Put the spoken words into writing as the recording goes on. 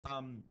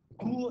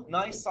two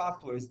nice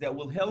softwares that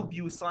will help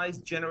you size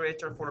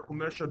generator for a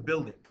commercial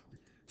building.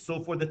 So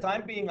for the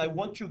time being, I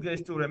want you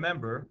guys to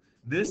remember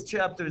this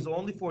chapter is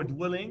only for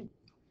dwelling.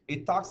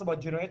 It talks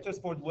about generators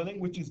for dwelling,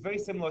 which is very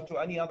similar to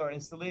any other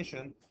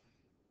installation,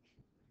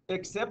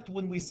 except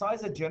when we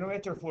size a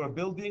generator for a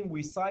building,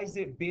 we size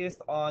it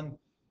based on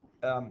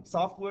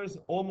softwares.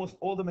 Almost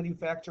all the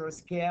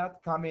manufacturers, CAT,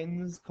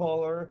 Cummins,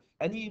 Kohler,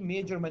 any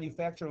major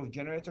manufacturer of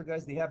generator,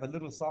 guys, they have a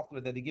little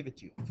software that they give it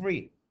to you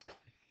free.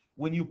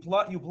 When you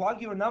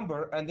plug your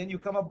number, and then you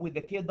come up with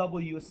the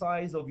kW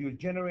size of your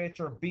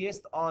generator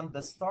based on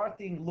the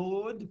starting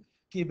load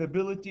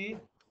capability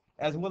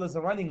as well as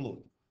the running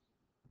load.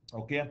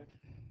 Okay,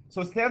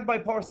 so standby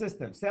power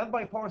system.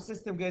 Standby power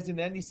system, guys, in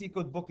the NEC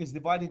code book is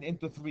divided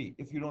into three,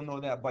 if you don't know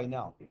that by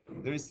now.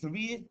 There is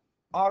three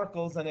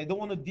articles, and I don't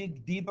want to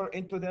dig deeper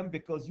into them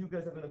because you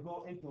guys are going to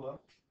go into them.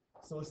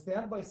 So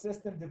standby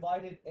system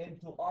divided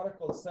into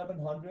Article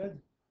 700.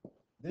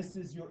 This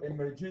is your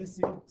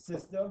emergency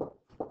system.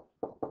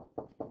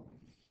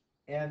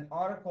 And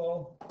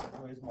article,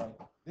 where's my,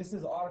 this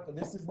is article,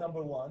 this is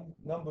number one.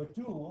 Number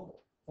two,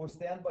 for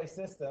standby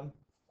system,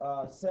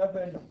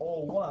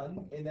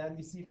 701 in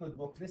NEC code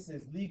book, this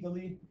is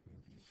legally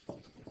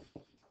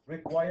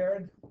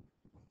required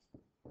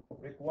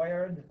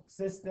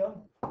system.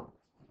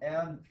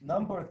 And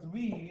number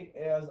three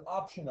is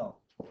optional.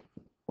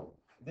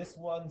 This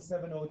one,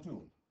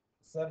 702.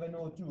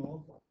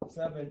 702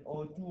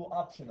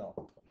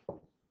 optional.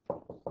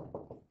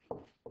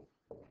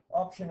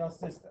 Optional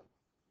system.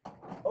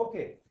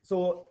 Okay,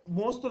 so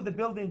most of the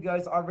building,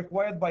 guys, are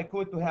required by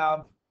code to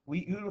have,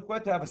 you're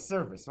required to have a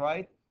service,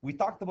 right? We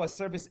talked about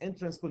service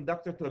entrance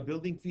conductor to a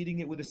building, feeding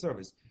it with a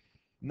service.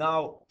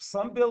 Now,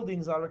 some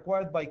buildings are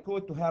required by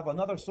code to have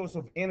another source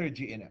of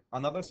energy in it,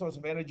 another source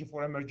of energy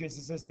for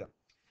emergency system.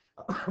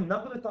 I'm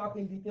not going to talk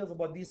in details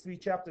about these three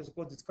chapters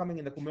because it's coming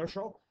in the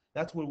commercial.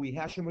 That's where we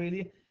hash them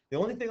really. The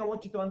only thing I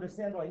want you to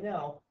understand right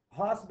now,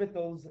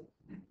 hospitals,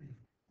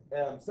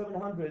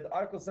 700,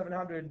 Article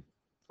 700,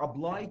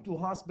 apply to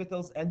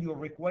hospitals, and you're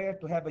required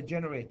to have a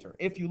generator.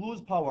 If you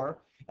lose power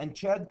and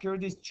Chad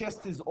Curdy's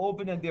chest is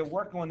open and they're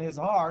working on his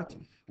heart,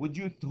 would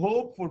you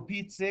hope for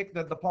Pete's sake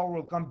that the power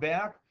will come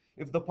back?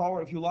 If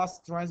you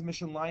lost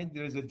transmission line,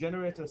 there's a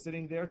generator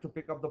sitting there to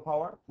pick up the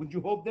power. Would you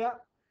hope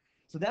that?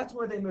 So that's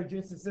where the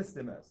emergency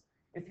system is.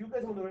 If you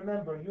guys want to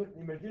remember, your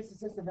emergency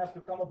system has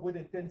to come up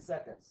within 10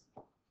 seconds.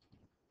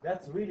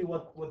 That's really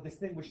what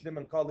distinguished them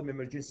and called them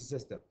emergency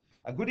system.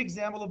 A good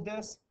example of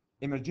this,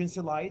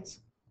 emergency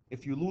lights.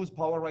 If you lose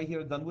power right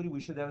here at Dunwoody,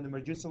 we should have an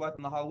emergency light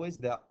in the hallways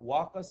that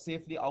walk us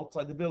safely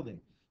outside the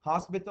building.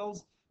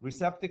 Hospitals,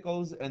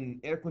 receptacles, and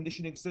air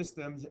conditioning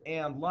systems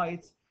and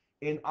lights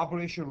in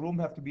operation room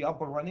have to be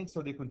up and running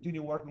so they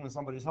continue working on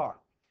somebody's heart.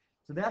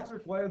 So that's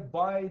required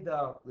by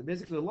the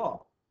basically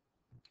law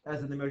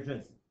as an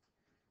emergency.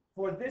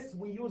 For this,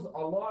 we use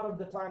a lot of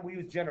the time, we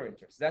use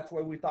generators. That's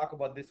why we talk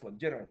about this one,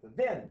 generator.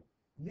 Then,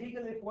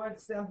 legally required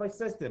standby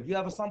system. You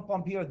have a sump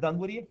pump here at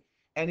Dunwoody,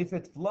 and if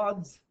it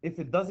floods, if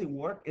it doesn't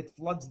work, it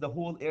floods the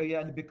whole area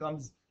and it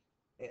becomes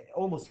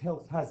almost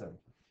health hazard.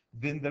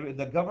 Then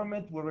the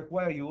government will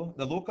require you,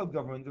 the local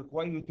government will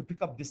require you to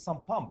pick up this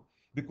sump pump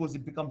because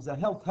it becomes a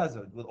health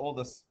hazard with all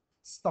this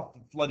stuff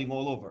flooding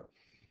all over.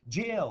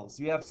 Jails,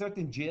 you have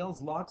certain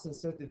jails, locks and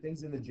certain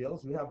things in the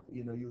jails. We have,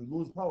 you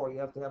lose power, you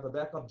have to have a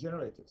backup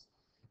generators.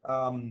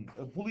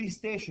 Police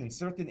stations,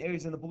 certain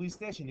areas in the police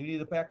station, you need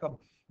a backup,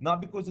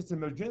 not because it's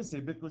emergency,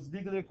 because it's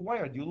legally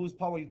required. You lose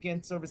power, you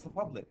can't service the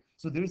public.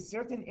 So there's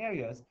certain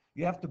areas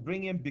you have to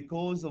bring in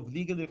because of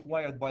legally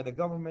required by the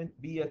government,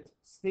 be it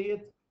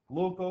state,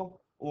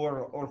 local,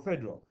 or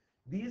federal.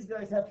 These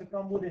guys have to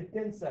come within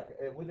 10 seconds,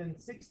 within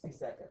 60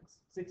 seconds.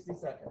 60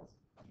 seconds.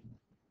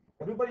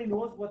 Everybody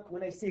knows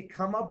when I say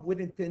come up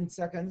within 10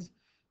 seconds,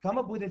 come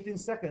up within 10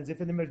 seconds. If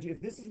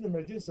this is an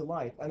emergency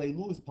light and I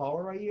lose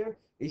power right here,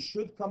 it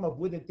should come up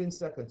within 10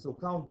 seconds. So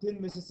count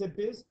 10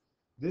 Mississippis,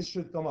 this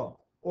should come up.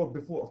 Or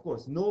before, of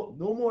course, no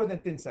more than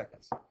 10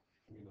 seconds.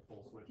 You mean the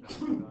full switch has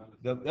to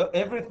be done?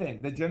 Everything.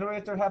 The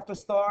generator have to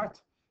start,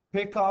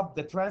 pick up,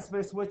 the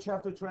transfer switch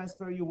have to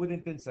transfer you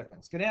within 10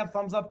 seconds. Can I have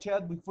thumbs up,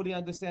 Chad? We fully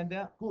understand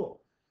that? Cool.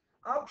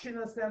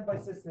 Optional standby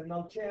system.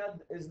 Now,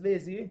 Chad is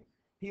lazy.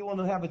 He want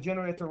to have a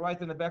generator right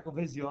in the back of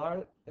his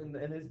yard, in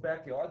his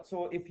backyard.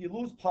 So if you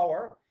lose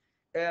power,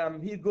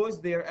 he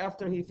goes there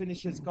after he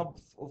finishes his cup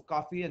of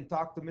coffee and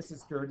talk to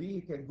Mrs. Curdy.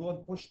 He can go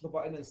and push the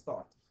button and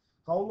start.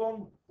 How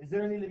long? Is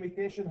there any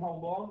limitation?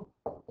 How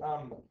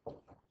long?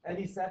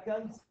 Any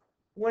seconds?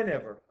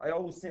 Whenever. I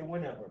always say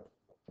whenever.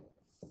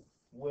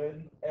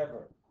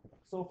 Whenever.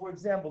 So for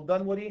example,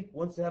 Dunwoody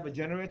wants to have a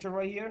generator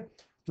right here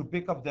to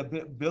pick up the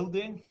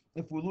building.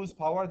 If we lose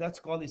power, that's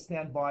called a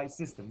standby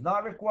system.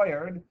 Not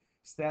required.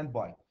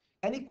 Standby.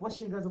 Any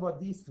question, guys, about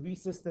these three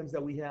systems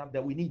that we have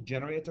that we need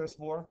generators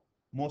for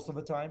most of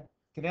the time?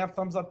 Can I have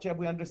thumbs up, Chad?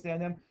 We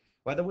understand them.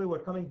 By the way, we're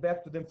coming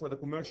back to them for the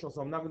commercial,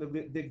 so I'm not going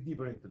to dig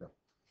deeper into them.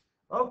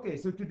 Okay,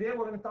 so today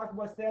we're going to talk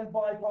about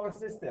standby power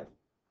system.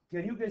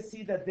 can you guys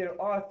see that there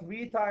are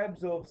three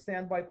types of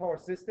standby power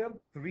system?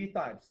 Three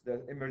types: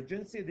 the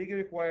emergency,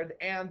 legally required,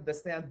 and the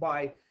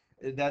standby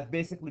that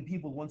basically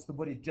people wants to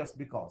put it just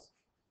because.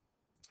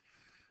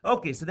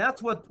 Okay, so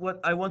that's what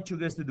I want you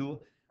guys to do.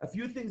 A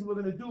few things we're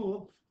going to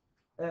do.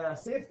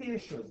 Safety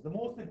issues. The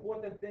most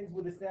important things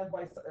with the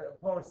standby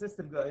power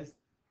system, guys,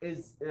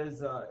 is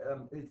is, uh,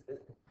 um, is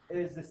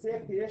is the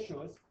safety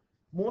issues.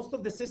 Most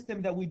of the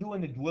system that we do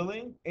in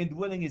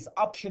dwelling is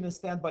optional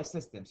standby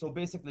system. So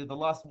basically, the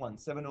last one,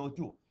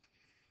 702.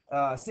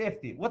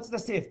 Safety. What's the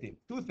safety?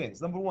 Two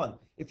things. Number one,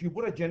 if you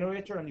put a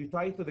generator and you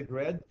tie it to the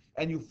grid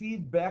and you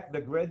feed back the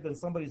grid, and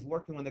somebody's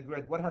working on the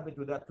grid, what happened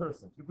to that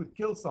person? You could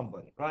kill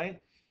somebody, right?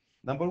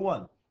 Number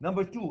one.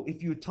 Number two,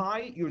 if you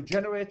tie your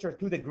generator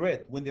to the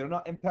grid when they're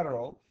not in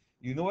parallel,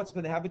 you know what's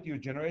going to happen to your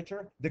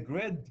generator? The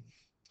grid,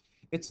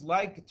 it's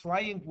like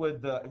trying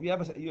with if you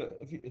have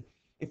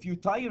if you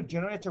tie your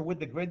generator with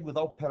the grid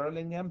without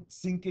paralleling them,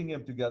 syncing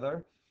them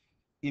together,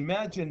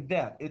 imagine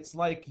that. It's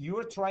like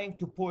you're trying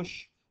to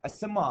push a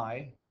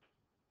semi,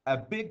 a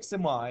big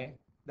semi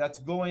that's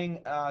going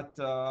at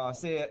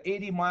say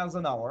 80 miles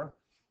an hour.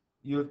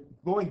 You're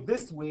going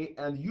this way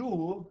and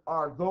you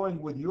are going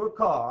with your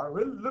car,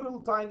 little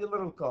tiny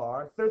little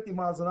car, 30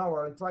 miles an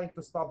hour, and trying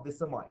to stop the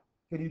semi.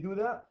 Can you do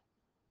that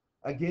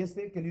against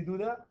it? Can you do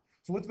that?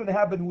 So what's going to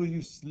happen when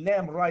you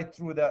slam right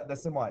through the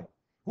semi?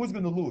 Who's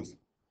going to lose?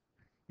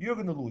 You're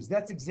going to lose.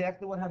 That's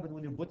exactly what happened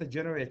when you put a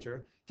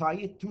generator, tie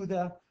it to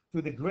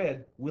the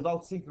grid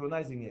without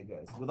synchronizing it,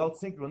 guys, without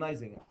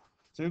synchronizing it.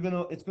 So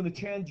it's gonna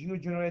change your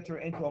generator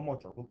into a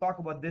motor. We'll talk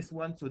about this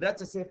one. So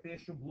that's a safety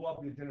issue. Blow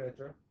up your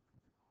generator.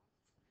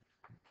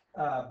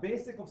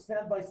 Basic of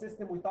standby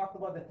system. We talked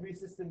about the three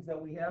systems that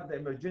we have: the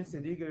emergency,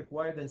 legal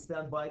required, and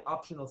standby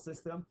optional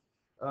system.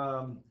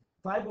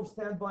 Type of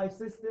standby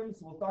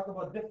systems. We'll talk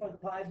about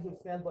different types of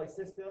standby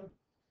system,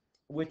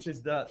 which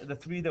is the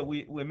three that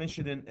we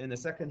mentioned in a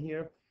second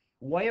here.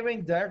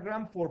 Wiring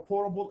diagram for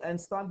portable and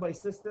standby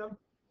system.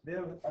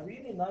 There are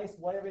really nice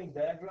wiring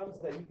diagrams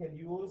that you can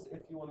use if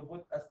you want to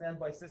put a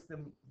standby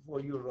system for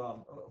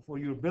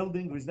your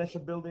building, residential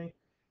building.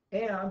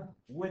 And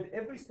with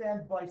every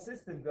standby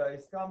system,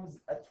 guys, comes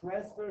a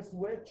transfer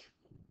switch,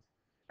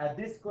 a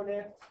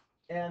disconnect,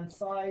 and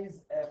size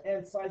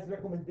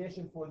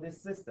recommendation for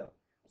this system.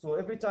 So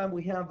every time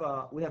we have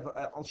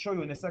I'll show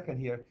you in a second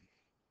here.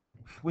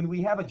 When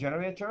we have a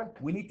generator,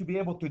 we need to be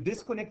able to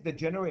disconnect the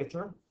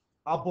generator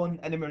upon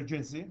an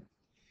emergency.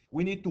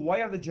 We need to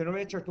wire the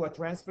generator to a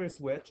transfer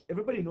switch.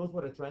 Everybody knows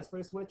what a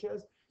transfer switch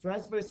is.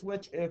 Transfer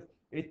switch, if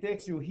it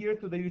takes you here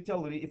to the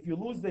utility, if you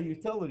lose the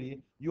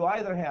utility, you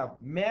either have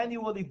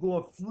manually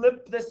go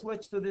flip the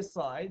switch to this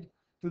side,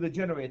 to the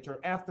generator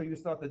after you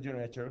start the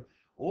generator,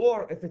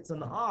 or if it's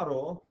an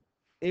auto,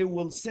 it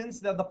will sense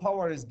that the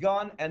power is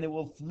gone and it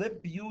will flip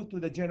you to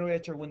the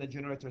generator when the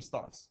generator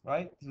starts,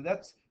 right? So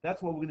that's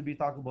what we're going to be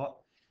talking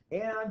about.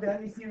 And the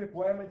NEC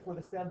requirement for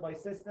the standby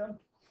system.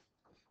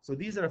 So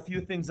these are a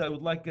few things I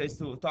would like guys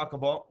to talk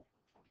about.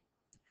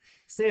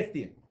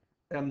 Safety.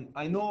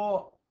 I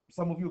know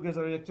some of you guys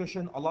are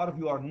electrician. A lot of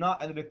you are not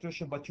an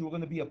electrician, but you're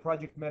going to be a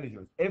project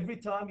manager. Every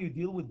time you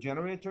deal with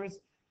generators,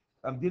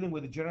 I'm dealing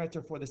with a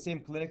generator for the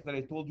same clinic that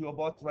I told you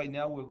about right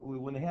now. We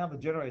want to have a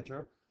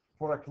generator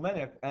for a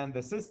clinic, and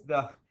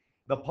the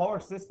power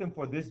system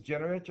for this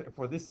generator,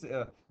 for this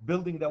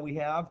building that we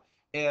have,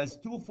 is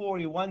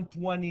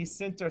 240/120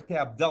 center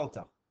tap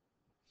delta.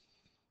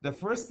 The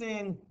first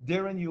thing,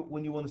 Darren,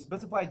 when you want to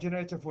specify a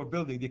generator for a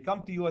building, they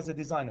come to you as a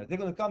designer. They're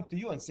going to come to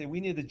you and say, we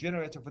need a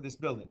generator for this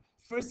building.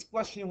 First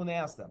question you want to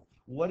ask them,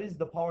 what is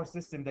the power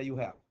system that you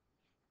have?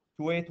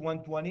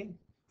 208/120,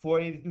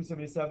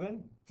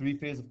 480/277,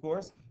 three-phase, of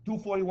course,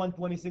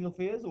 240/120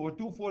 single-phase, or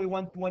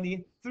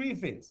 240/120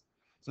 three-phase.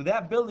 So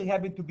that building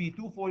happened to be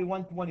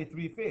 240/120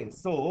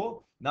 three-phase.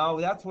 So now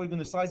that's where you're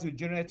going to size your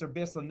generator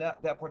based on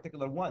that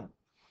particular one.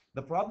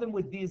 The problem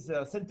with these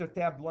center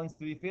tapped ones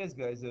three-phase,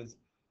 guys, is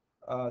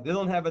they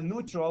don't have a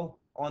neutral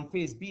on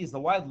phase B, is the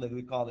wild leg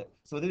we call it.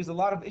 So there's a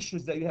lot of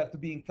issues that you have to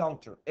be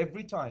encounter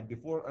every time.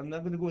 Before, I'm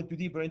not going to go into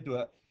deeper into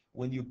it.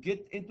 When you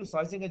get into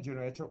sizing a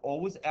generator,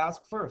 always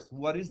ask first,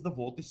 what is the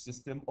voltage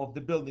system of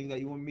the building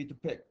that you want me to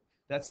pick?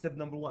 That's step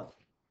number one.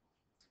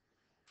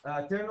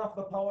 Turn off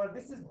the power.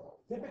 This is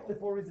typically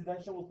for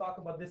residential. We'll talk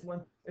about this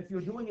one. If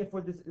you're doing it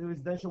for this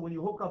residential, when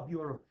you hook up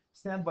your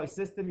standby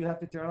system, you have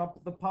to turn off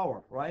the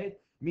power, right?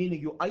 Meaning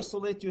you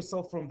isolate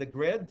yourself from the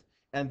grid,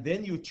 and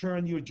then you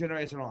turn your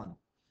generator on.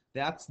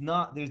 There's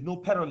no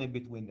paralleling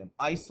between them.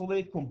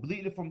 Isolate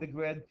completely from the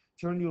grid,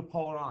 turn your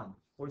power on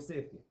for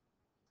safety.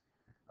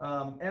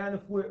 And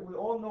if we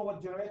all know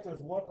what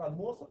generators work on.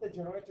 Most of the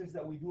generators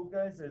that we do,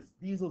 guys, is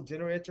diesel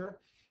generator,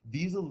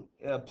 diesel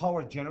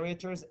power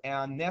generators,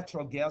 and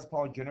natural gas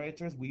power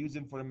generators. We use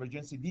them for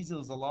emergency. Diesel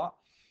is a lot.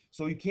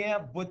 So you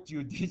can't put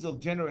your diesel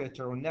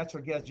generator or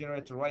natural gas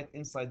generator right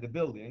inside the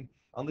building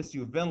unless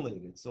you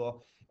ventilate it.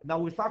 So now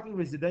we're talking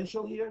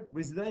residential here.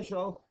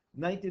 Residential,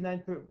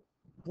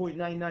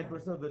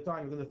 99.99% of the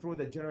time, you're going to throw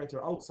the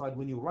generator outside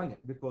when you run it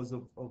because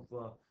of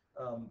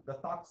the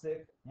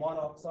toxic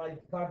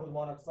monoxide, carbon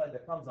monoxide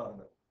that comes out of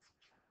it.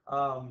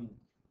 Um,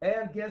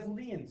 and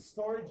gasoline,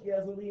 storage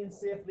gasoline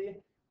safely.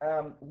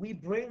 We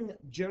bring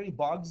Jerry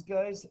Boggs,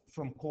 guys,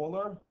 from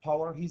Kohler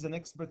Power. He's an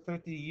expert,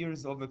 30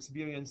 years of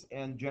experience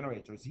and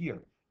generators here.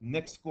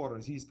 Next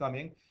quarters, he's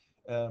coming.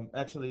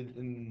 Actually,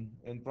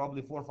 in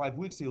probably 4 or 5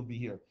 weeks, he'll be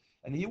here.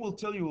 And he will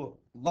tell you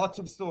lots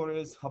of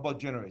stories about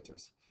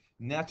generators,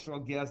 natural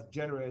gas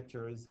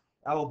generators,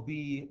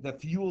 LB, the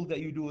fuel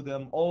that you do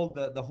them, all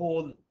the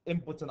whole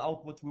inputs and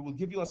outputs. We will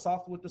give you a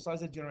software to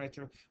size a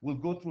generator. We'll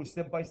go through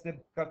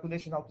step-by-step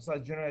calculation how to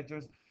size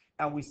generators,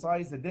 and we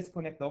size the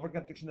disconnect, the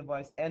overconduction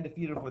device, and the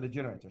feeder for the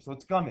generator. So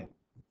it's coming.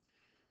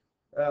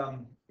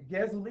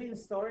 Gasoline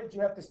storage,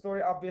 you have to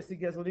store, obviously,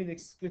 gasoline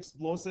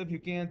explosive. You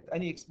can't,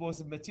 any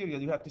explosive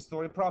material, you have to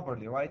store it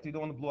properly, right? You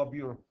don't want to blow up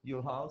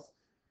your house.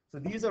 So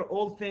these are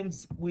all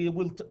things we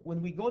will,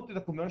 when we go to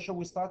the commercial,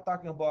 we start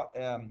talking about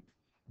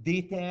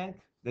day tank,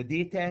 the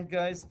day tank,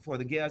 guys, for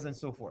the gas and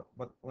so forth.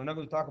 But we're not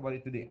going to talk about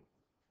it today.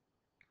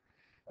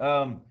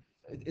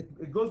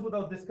 It goes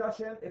without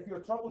discussion. If you're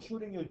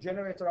troubleshooting your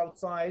generator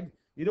outside,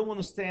 you don't want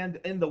to stand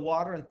in the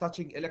water and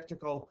touching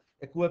electrical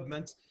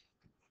equipment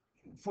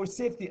for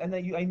safety. And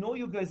I know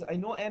you guys, I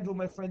know Andrew,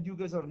 my friend, you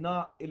guys are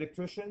not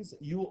electricians.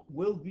 You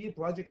will be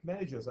project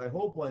managers. I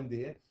hope one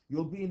day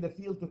you'll be in the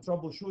field to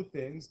troubleshoot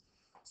things.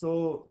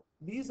 So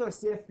these are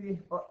safety.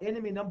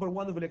 Enemy number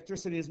one of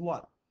electricity is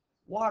what?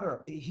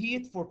 Water.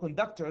 Heat for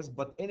conductors,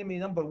 but enemy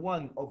number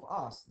one of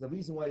us, the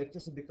reason why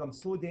electricity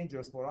becomes so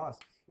dangerous for us,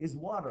 is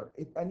water.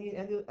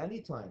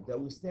 Any time that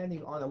we're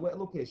standing on a wet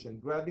location,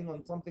 grabbing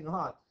on something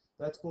hot,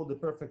 that's called the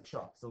perfect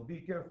shock. So be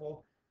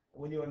careful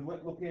when you're in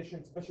wet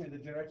location, especially the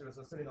generators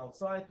are sitting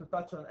outside, to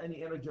touch on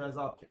any energized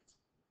objects.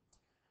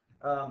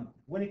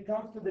 When it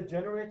comes to the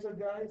generator,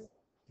 guys,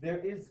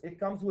 it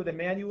comes with a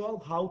manual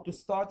how to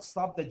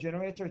stop the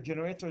generator.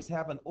 Generators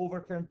have an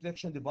overcurrent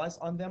protection device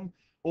on them,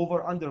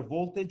 over under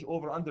voltage,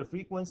 over under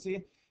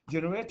frequency.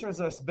 Generators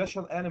are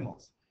special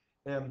animals.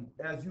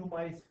 As you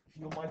might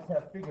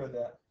have figured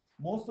that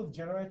most of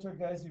generator,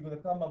 guys, you're going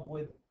to come up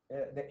with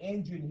the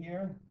engine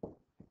here.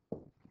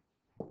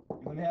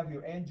 You're going to have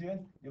your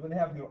engine. You're going to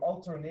have your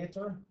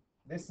alternator.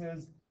 This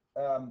is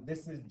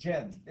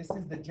gen. This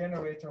is the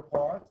generator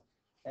part,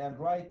 and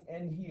right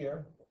in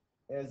here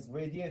is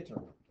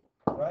radiator.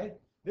 Right?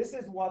 This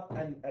is what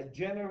a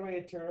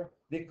generator,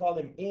 they call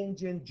them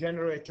engine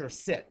generator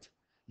set.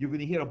 You're going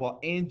to hear about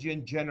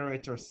engine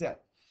generator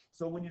set.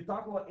 So when you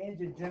talk about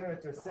engine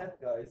generator set,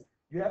 guys,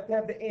 you have to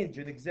have the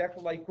engine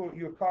exactly like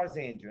your car's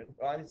engine,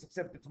 right?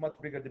 Except it's much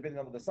bigger depending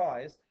on the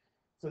size.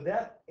 So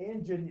that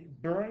engine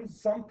burns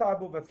some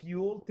type of a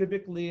fuel,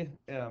 typically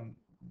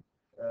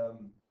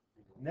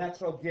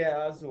natural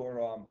gas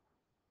or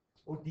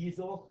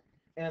diesel.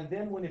 And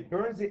then when it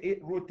burns it,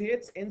 it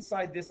rotates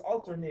inside this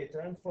alternator,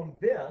 and from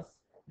this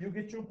you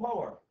get your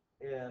power.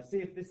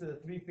 Say if this is a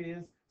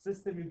three-phase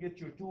system, you get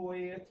your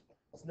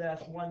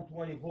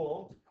 208/120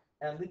 volt,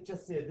 and let's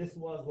just say this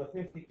was a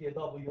 50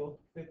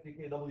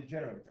 kW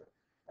generator.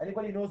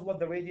 Anybody knows what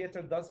the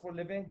radiator does for a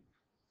living?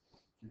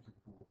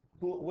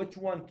 Which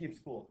one keeps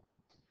cool?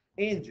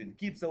 Engine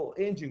keeps the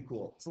engine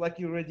cool. It's like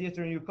your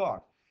radiator in your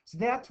car. So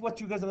that's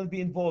what you guys are going to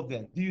be involved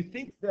in. Do you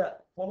think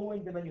that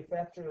following the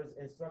manufacturer's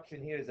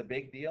instruction here is a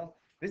big deal?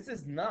 This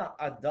is not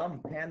a dumb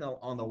panel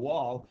on the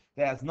wall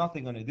that has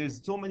nothing on it. There's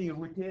so many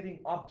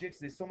rotating objects.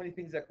 There's so many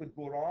things that could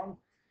go wrong.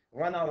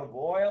 Run out of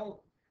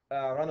oil,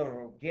 run out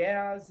of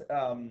gas,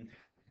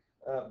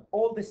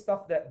 all this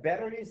stuff that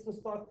batteries to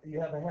start. You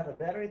have a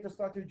battery to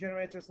start your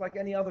generators like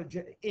any other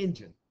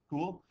engine.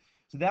 Cool?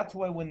 So that's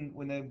why when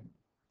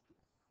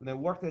I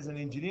worked as an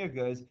engineer,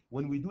 guys,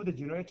 when we do the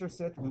generator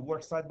set, we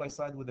work side by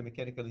side with the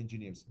mechanical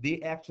engineers. They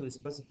actually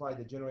specify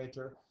the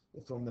generator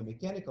from the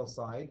mechanical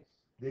side.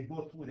 They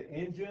go through the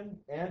engine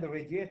and the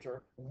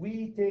radiator.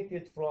 We take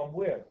it from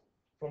where?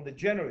 From the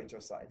generator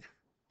side.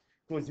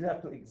 Because you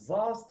have to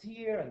exhaust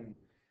here, and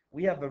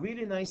we have a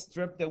really nice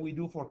strip that we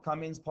do for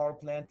Cummins power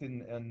plant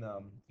in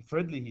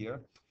Fridley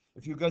here.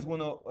 If you guys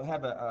want to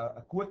have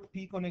a quick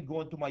peek on it,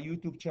 go into my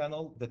YouTube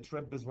channel. The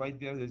trip is right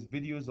there. There's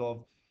videos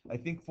of, I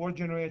think, 4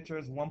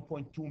 generators,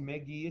 1.2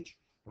 meg each,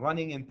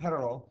 running in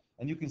parallel,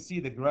 and you can see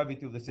the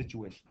gravity of the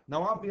situation.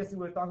 Now, obviously,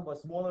 we're talking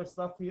about smaller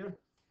stuff here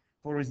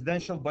for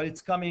residential, but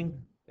it's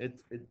coming.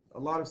 A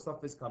lot of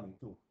stuff is coming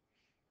too.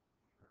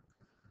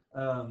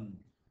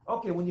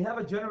 Okay, when you have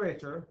a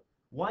generator,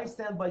 why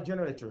standby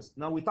generators?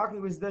 Now, we're talking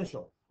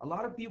residential. A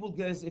lot of people,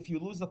 guys, if you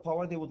lose the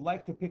power, they would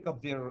like to pick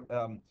up their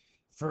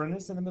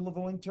furnace in the middle of the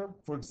winter,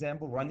 for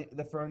example, run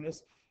the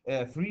furnace,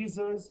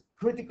 freezers,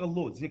 critical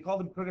loads. They call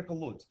them critical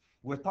loads.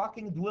 We're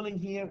talking dwelling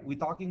here, we're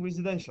talking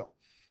residential.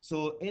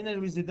 So in a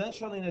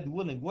residential, in a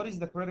dwelling, what is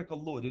the critical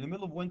load? In the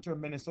middle of winter in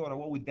Minnesota,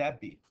 what would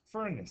that be?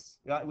 Furnace.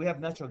 Yeah, we have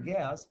natural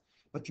gas,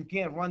 but you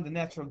can't run the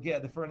natural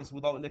gas, the furnace,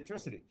 without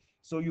electricity.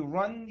 So you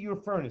run your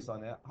furnace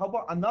on it. How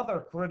about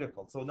another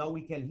critical? So now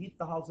we can heat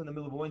the house in the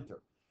middle of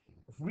winter.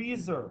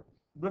 Freezer,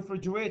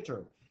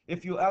 refrigerator.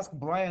 If you ask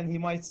Brian, he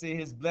might say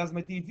his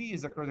plasma TV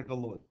is a critical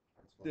load.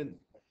 Then,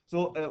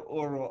 so,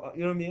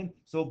 you know what I mean?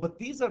 So, but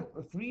these are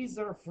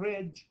freezer,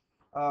 fridge,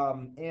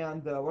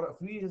 What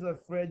freezer,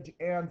 fridge,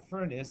 and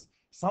furnace.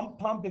 Sump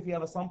pump, if you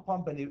have a sump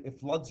pump and it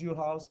floods your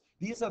house,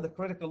 these are the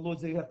critical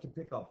loads that you have to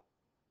pick up.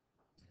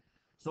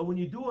 So when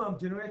you do a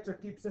generator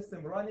keep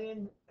system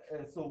running,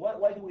 so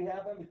why do we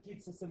have them? It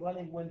keeps system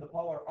running when the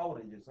power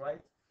outages,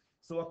 right?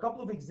 So a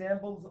couple of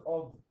examples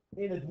of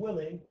in a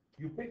dwelling,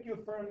 you pick your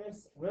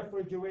furnace,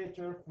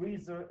 refrigerator,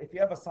 freezer. If you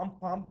have a sump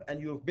pump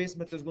and your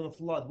basement is going to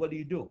flood, what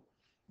do?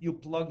 You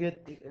plug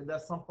it,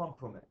 that sump pump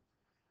from it.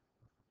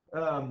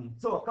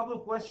 So a couple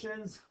of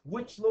questions.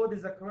 Which load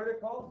is a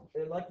critical?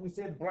 Like we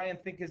said, Brian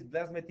think his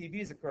plasma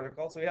TV is a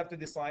critical, so you have to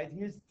decide.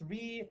 Here's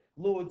 3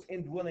 loads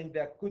in dwelling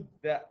that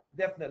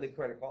definitely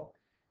critical.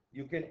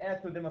 You can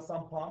add to them a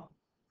sump pump.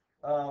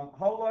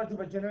 How large of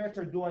a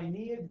generator do I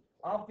need?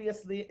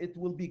 Obviously, it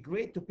will be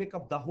great to pick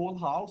up the whole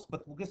house,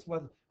 but guess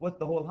what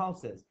the whole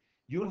house is?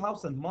 Your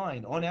house and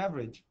mine, on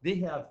average, they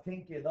have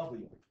 10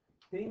 kW.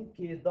 10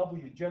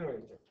 kW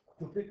generator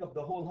to pick up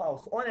the whole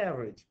house, on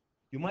average.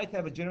 You might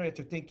have a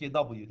generator 10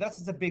 kW.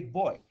 That's a big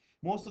boy.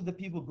 Most of the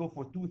people go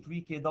for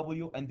 2-3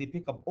 kW and they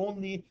pick up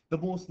only the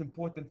most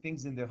important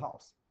things in their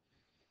house.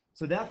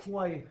 So that's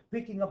why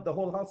picking up the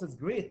whole house is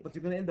great, but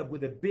you're going to end up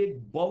with a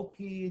big,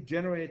 bulky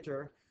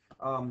generator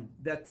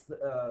that's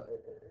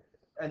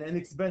and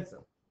inexpensive.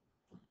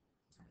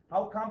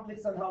 How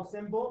complex and how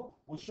simple?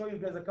 We'll show you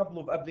guys a couple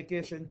of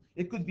applications.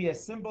 It could be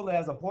as simple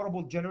as a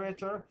portable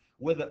generator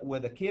with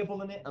a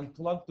cable in it and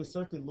plugged to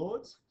certain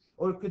loads,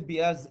 or it could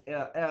be as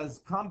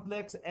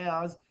complex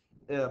as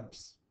a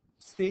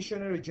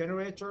stationary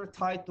generator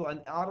tied to an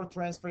auto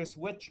transfer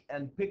switch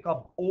and pick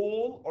up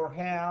all or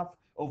half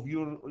of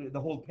the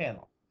whole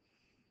panel.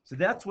 So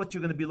that's what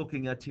you're going to be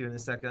looking at here in a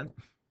second.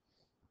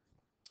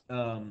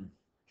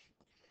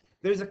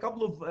 There's a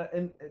couple of,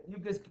 and you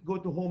guys go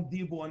to Home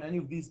Depot and any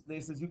of these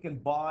places, you can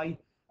buy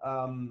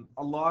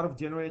a lot of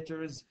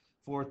generators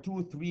for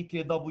 2-3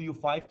 kW,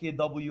 5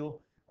 kW,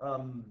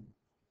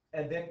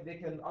 and then they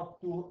can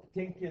up to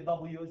 10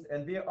 kWs,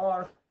 and there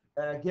are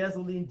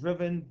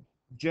gasoline-driven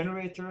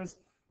generators.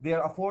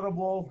 They're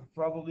affordable,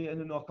 probably, I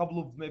don't know, a couple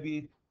of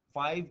maybe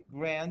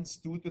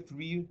 $5,000, $2 to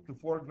 3 to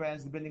 4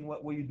 grand, depending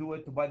what way you do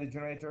it to buy the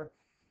generator.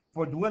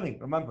 For dwelling,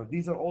 remember,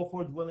 these are all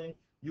for dwelling.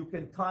 You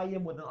can tie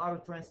them with an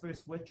auto transfer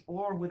switch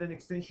or with an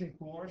extension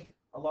cord.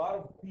 A lot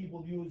of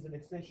people use an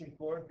extension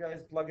cord,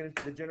 guys, plug it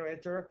into the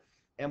generator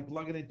and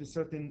plug it into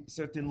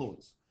certain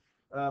loads.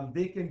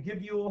 They can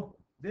give you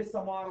this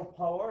amount of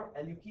power,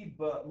 and you keep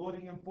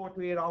loading them 4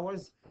 to 8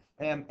 hours.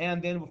 And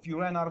then if you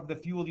run out of the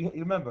fuel, you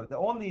remember, the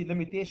only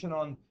limitation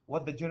on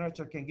what the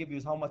generator can give you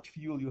is how much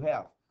fuel you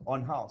have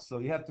on house. So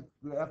you have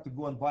to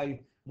go and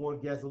buy more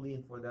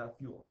gasoline for that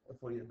fuel,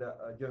 for the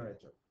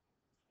generator.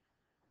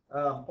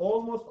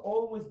 Almost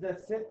always the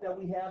set that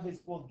we have is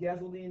called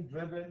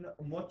gasoline-driven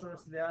motor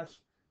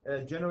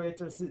 /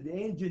 generator, the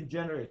engine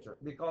generator.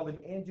 They call them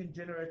engine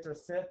generator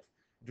set,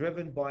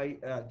 driven by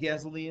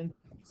gasoline,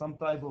 some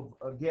type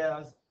of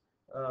gas.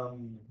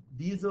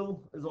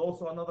 Diesel is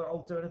also another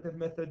alternative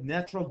method.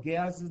 Natural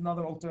gas is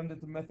another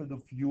alternative method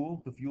of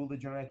fuel to fuel the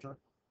generator.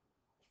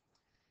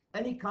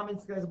 Any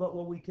comments, guys, about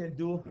what we can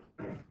do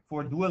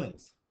for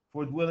dwellings?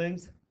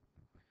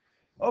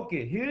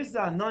 Okay, here's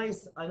a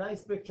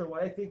nice picture.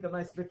 What I think a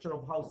nice picture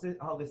of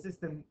how the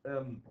system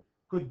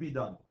could be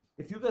done.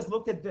 If you guys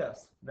look at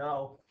this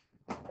now,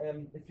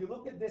 if you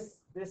look at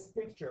this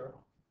picture,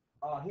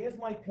 here's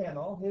my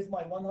panel. Here's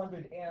my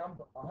 100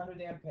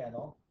 amp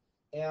panel,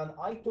 and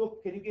I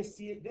took. Can you guys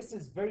see it? This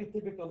is very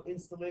typical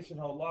installation.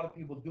 How a lot of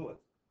people do it.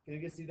 Can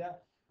you guys see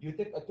that? You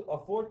take a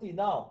 40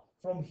 now.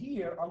 From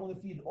here, I'm going to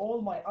feed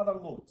all my other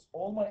loads.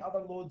 All my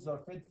other loads are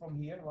fed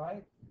from here,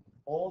 right?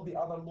 All the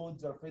other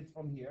loads are fed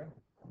from here.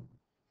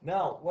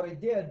 Now, what I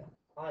did,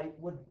 I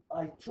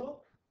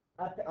took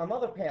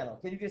another panel.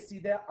 Can you guys see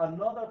that?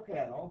 Another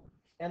panel,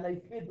 and I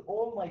fed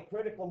all my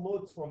critical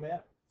loads from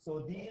it.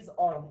 So these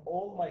are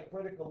all my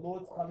critical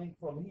loads coming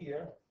from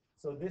here.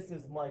 So this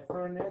is my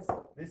furnace,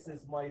 this is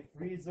my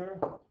freezer,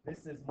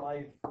 this is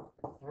my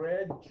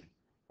fridge,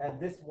 and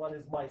this one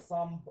is my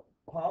sump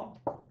pump.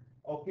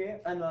 Okay,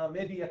 and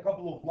maybe a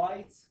couple of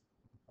lights.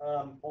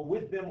 Or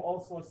with them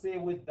also, say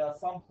with the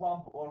sump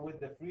pump or with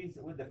the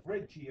freezer, with the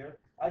fridge here,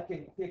 I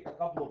can take a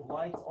couple of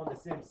lights on the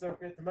same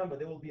circuit. Remember,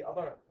 there will be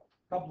other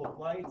couple of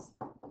lights.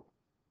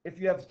 If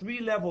you have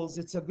 3 levels,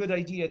 it's a good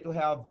idea to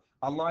have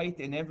a light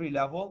in every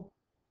level,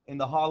 in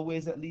the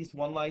hallways at least,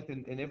 1 light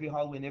in every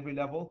hallway, in every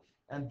level,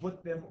 and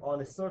put them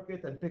on a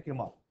circuit and pick them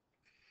up.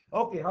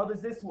 Okay, how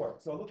does this work?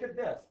 So look at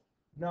this.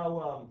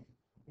 Now,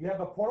 you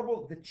have a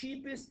portable, the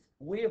cheapest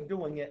way of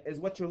doing it is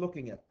what you're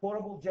looking at,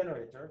 portable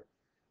generator.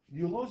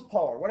 You lose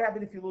power. What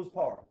happens if you lose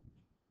power?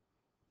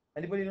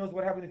 Anybody knows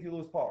what happens if you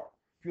lose power?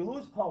 If you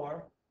lose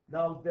power,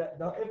 now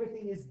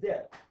everything is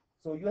dead.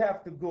 So you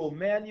have to go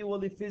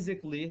manually,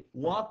 physically,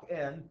 walk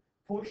in,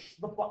 push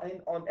the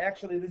button on.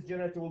 Actually, this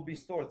generator will be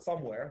stored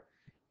somewhere,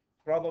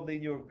 probably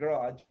in your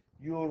garage.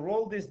 You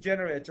roll this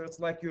generator. It's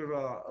like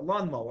your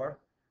lawnmower.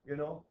 You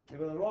know, you're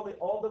going to roll it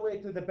all the way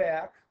to the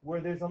back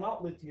where there's an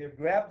outlet here.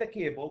 Grab the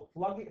cable,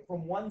 plug it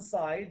from one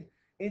side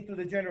into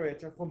the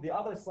generator, from the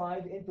other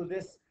side into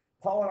this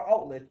power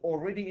outlet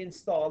already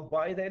installed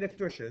by the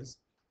electricians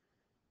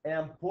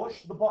and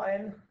push the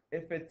button.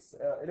 If it's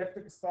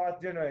electric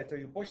start generator,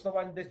 you push the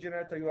button, this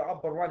generator, you're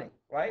up and running,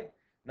 right?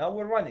 Now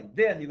we're running.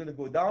 Then you're going to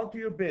go down to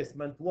your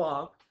basement,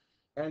 walk,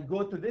 and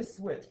go to this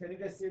switch. Can you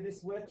guys see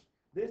this switch?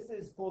 This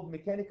is called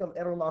mechanical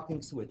error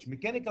locking switch.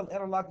 Mechanical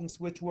error locking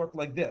switch work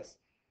like this.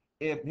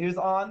 If here's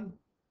on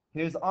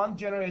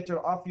generator,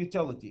 off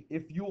utility.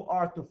 If you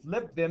are to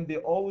flip them, they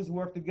always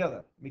work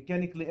together,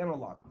 mechanically error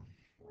lock.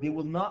 They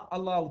will not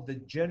allow the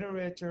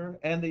generator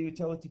and the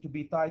utility to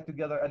be tied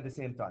together at the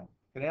same time.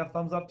 Can I have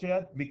thumbs up,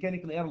 Chad?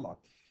 Mechanically error lock.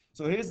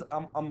 So here's,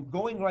 I'm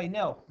going right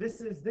now.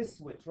 This is this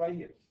switch right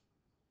here.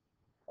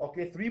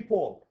 Okay,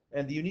 3-pole.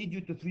 And you need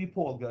you to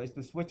 3-pole, guys,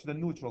 to switch the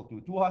neutral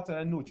to. 2 hot and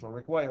a neutral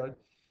required.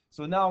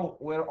 So now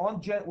we're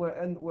on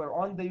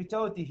the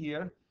utility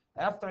here.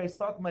 After I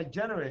start my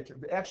generator,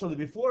 actually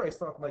before I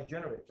start my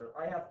generator,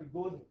 I have to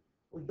go,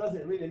 it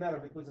doesn't really matter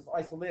because it's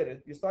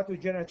isolated. You start your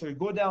generator, you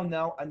go down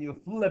now and you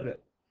flip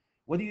it.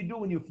 What do you do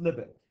when you flip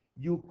it?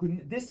 You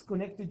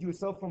disconnected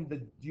yourself from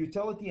the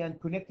utility and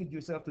connected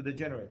yourself to the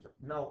generator.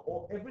 Now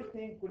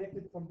everything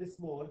connected from this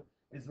load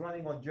is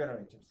running on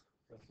generators.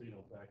 That's so you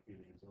don't backfeed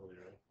the utility,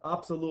 right?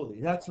 Absolutely.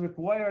 That's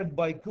required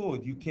by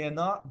code. You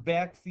cannot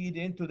backfeed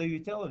into the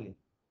utility.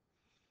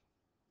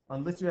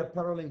 Unless you have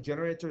paralleling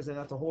generators, and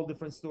that's a whole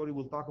different story.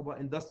 We'll talk about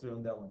industrial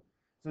on that one.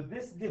 So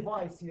this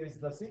device here is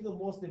the single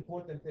most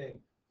important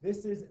thing.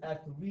 This is a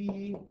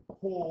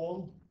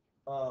 3-pole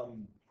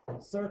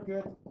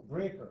circuit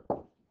breaker.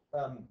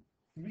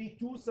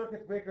 2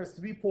 circuit breakers,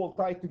 3-pole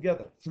tied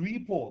together.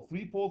 3-pole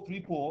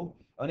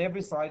on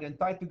every side and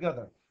tied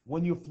together.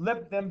 When you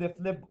flip them, they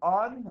flip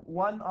on,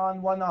 one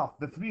off,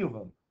 the 3 of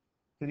them.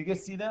 Can you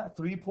guys see that?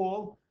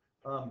 3-pole.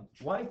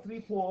 Why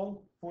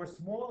 3-pole? For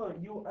smaller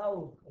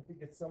UL, I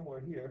think it's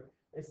somewhere here,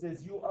 it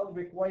says UL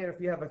require,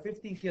 if you have a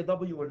 15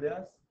 kW or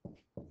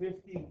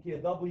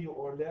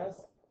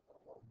less,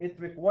 it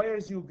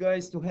requires you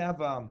guys to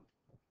have a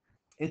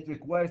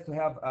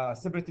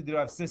separately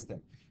derived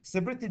system.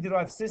 Separately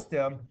derived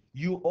system,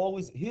 you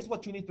always, here's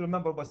what you need to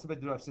remember about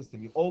separately derived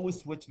system. You always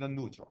switch the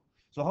neutral.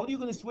 So how are you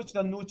going to switch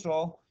the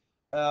neutral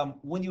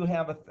when you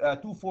have a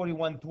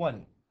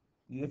 24120?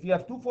 If you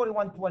have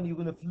 24120, you're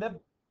going to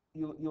flip,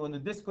 you want to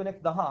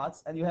disconnect the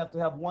hots, and you have to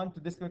have one to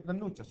disconnect the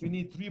neutral. So you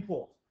need 3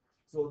 poles.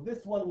 So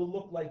this one will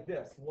look like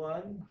this: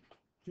 1,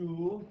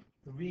 2,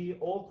 3,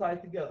 all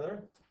tied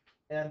together.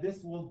 And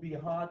this will be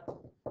hot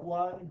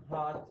 1,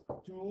 hot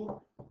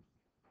 2,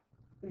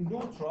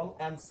 neutral,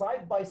 and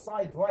side by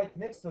side, right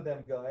next to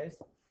them, guys,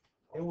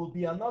 it will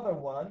be another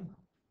one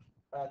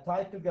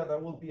tied together.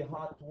 Will be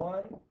hot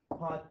 1,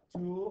 hot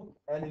 2,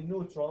 and in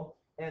neutral.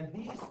 And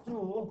these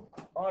two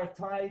are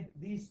tied.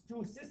 These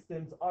two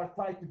systems are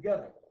tied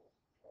together.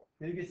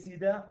 Can you see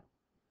that?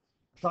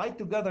 Tied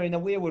together in a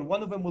way where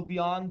one of them will be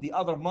on, the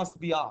other must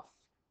be off.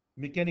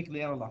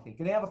 Mechanically error locking.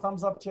 Can I have a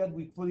thumbs up, Chad?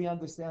 We fully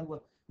understand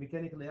what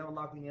mechanical error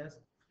locking is.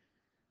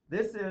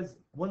 This is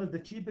one of the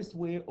cheapest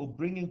way of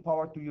bringing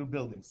power to your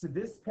building. So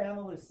this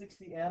panel is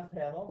 60 amp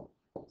panel,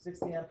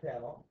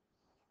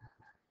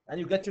 and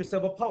you get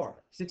yourself a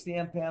power. 60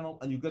 amp panel,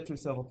 and you get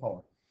yourself a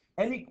power.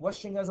 Any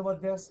question, guys,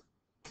 about this?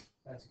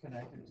 That's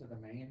connected to the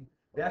main.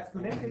 That's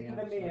connected to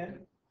the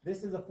main.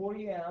 This is a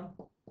 40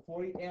 amp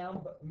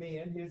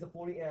main. Here's a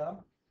 40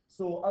 amp.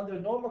 So under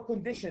normal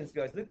conditions,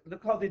 guys,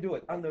 look how they do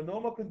it. Under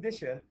normal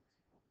condition,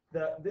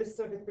 this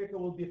circuit breaker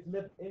will be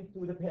flipped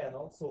into the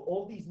panel. So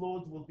all these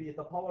loads will be,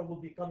 the power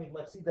will be coming,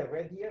 like see the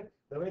red here?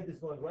 The red is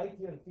going right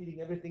here and feeding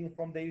everything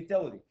from the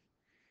utility.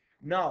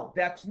 Now,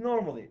 that's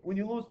normally. When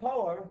you lose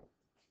power,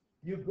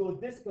 you go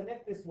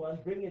disconnect this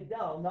one, bring it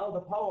down. Now the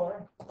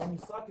power, when you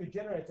start your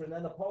generator, and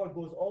then the power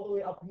goes all the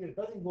way up here. It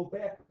doesn't go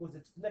back because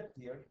it's flipped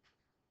here.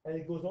 And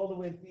it goes all the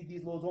way and feed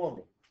these loads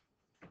only.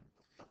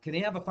 Can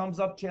you have a thumbs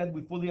up, Chad?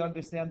 We fully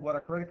understand what a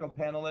critical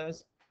panel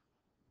is.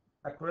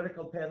 A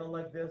critical panel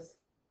like this.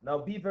 Now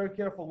be very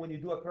careful when you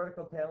do a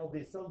critical panel.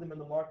 They sell them in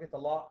the market a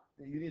lot.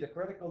 You need a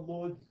critical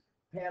load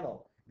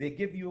panel. They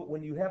give you,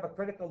 when you have a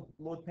critical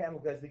load panel,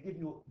 guys, they give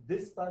you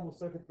this type of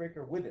circuit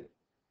breaker with it.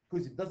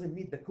 Because it doesn't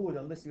meet the code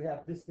unless you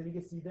have this. Can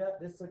you see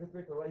that? This circuit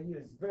breaker right here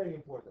is very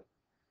important.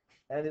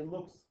 And it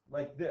looks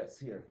like this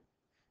here.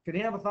 Can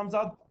you have a thumbs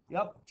up?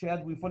 Yep,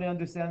 Chad, we fully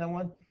understand that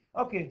one.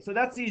 Okay, so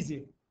that's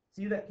easy.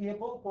 See that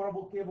cable,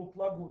 portable cable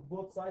plug with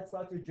both sides,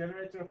 start your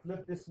generator,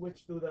 flip this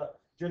switch to the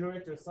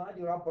generator side,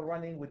 you're up and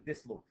running with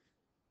this load.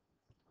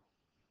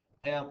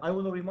 I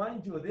want to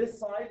remind you, this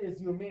side is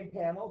your main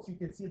panel, so you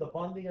can see the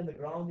bonding and the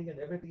grounding and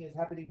everything is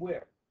happening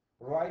where?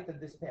 Right in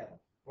this panel,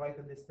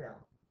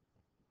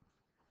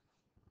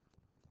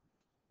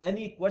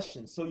 Any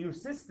questions? So your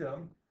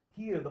system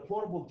here, the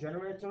portable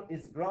generator,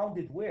 is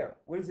grounded where?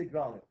 Where is it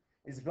grounded?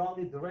 It's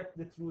grounded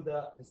directly through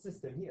the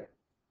system here.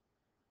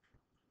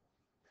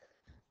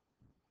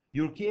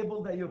 Your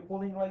cable that you're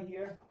pulling right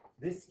here,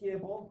 this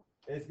cable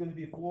is going to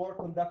be 4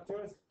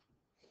 conductors.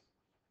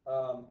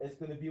 It's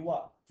going to be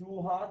what?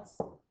 2 hots,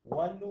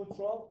 1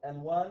 neutral,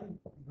 and 1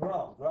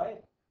 ground,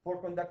 right?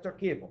 4 conductor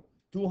cable.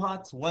 2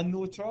 hots, 1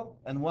 neutral,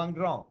 and 1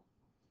 ground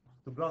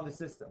to ground the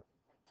system.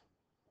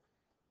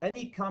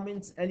 Any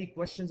comments, any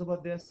questions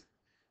about this?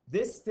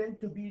 This tend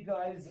to be,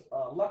 guys,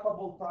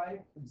 lockable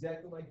type,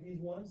 exactly like these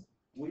ones,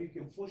 where you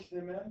can push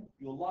them in,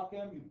 you lock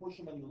them, you push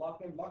them and you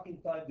lock them, locking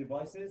type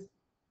devices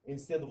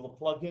instead of the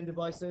plug-in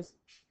devices.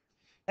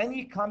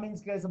 Any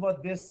comments, guys,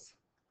 about this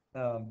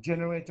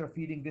generator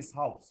feeding this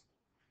house?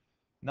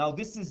 Now,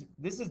 this is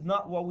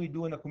not what we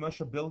do in a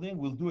commercial building.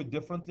 We'll do it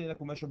differently in a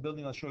commercial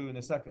building. I'll show you in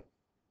a second.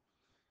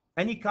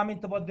 Any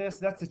comment about this?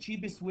 That's the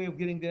cheapest way of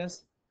getting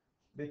this.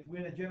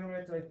 Between a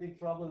generator, I think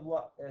probably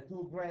what,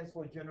 $2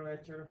 for a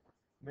generator,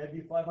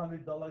 maybe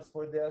 $500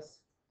 for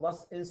this,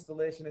 plus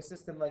installation. A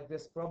system like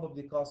this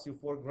probably costs you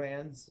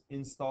 $4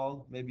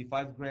 installed, maybe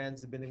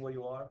 $5, depending where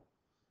you are.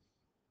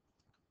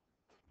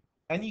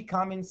 Any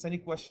comments, any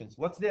questions?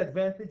 What's the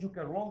advantage? You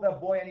can roll that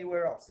boy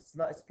anywhere else.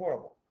 It's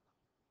portable.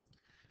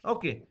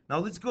 Okay, now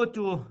let's go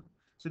to,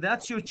 so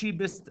that's your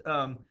cheapest.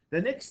 The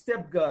next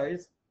step,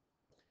 guys,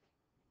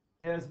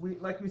 as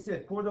like we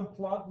said, cord and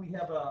plug, we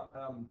have a,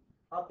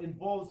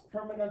 involves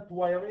permanent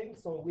wiring.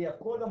 So we have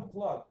cord and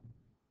plug.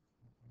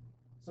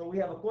 So we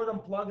have a cord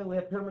and plug and we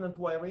have permanent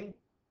wiring.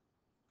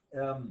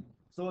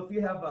 So if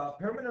you have a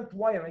permanent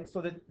wiring,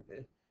 so that,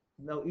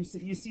 now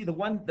you see the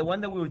one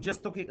that we were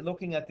just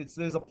looking at,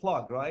 there's a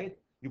plug, right?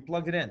 You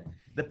plug it in.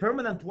 The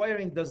permanent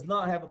wiring does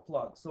not have a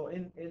plug. So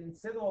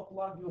instead of a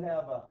plug, you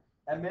have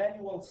a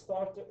manual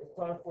start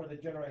for the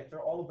generator.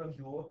 All of them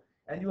do.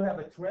 And you have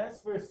a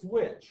transfer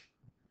switch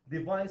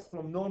device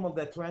from normal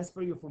that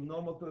transfer you from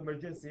normal to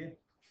emergency.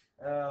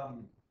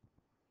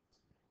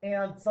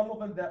 And some of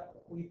them that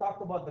we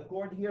talked about the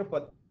cord here,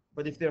 but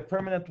if they're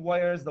permanent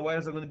wires, the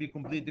wires are going to be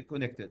completely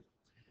connected.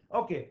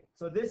 Okay,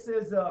 so this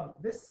is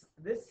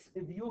this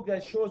view,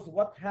 guys, shows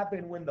what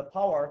happened when the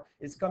power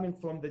is coming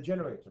from the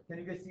generator. Can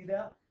you guys see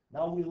that?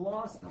 Now we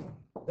lost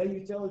the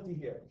utility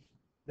here.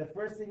 The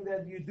first thing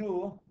that you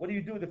do, what do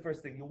you do? The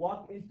first thing, you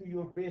walk into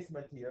your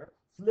basement here,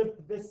 flip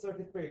this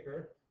circuit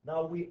breaker.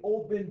 Now we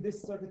open,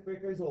 this circuit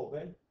breaker is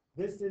open.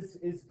 This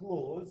is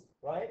closed,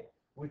 right?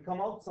 We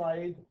come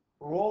outside,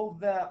 roll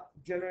the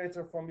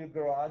generator from your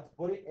garage,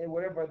 put it in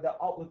wherever the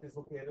outlet is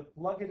located,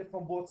 plug it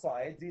from both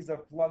sides. These are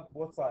plugged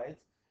both sides.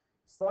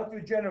 Start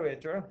your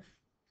generator,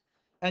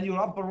 and you're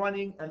up and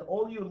running, and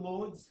all your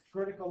loads,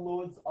 critical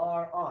loads,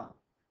 are on.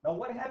 Now,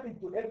 what happened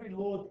to every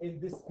load in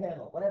this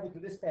panel? What happened to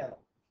this panel?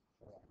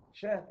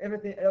 Sure,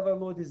 every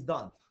load is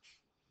done.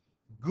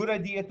 Good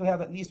idea to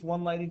have at least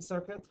one lighting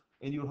circuit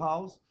in your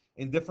house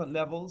in different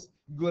levels.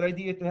 Good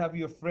idea to have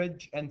your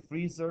fridge and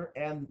freezer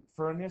and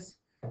furnace.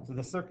 So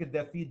the circuit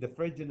that feed the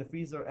fridge and the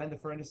freezer and the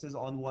furnaces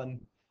on one.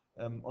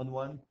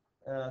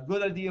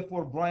 Good idea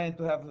for Brian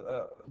to have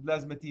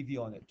plasma TV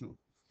on it too.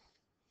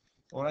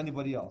 Or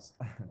anybody else.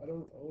 I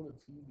don't own a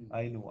TV.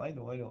 I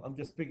know. I'm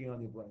just picking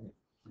on you, Brian.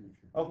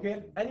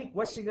 Okay. Any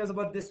question, guys,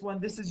 about this one?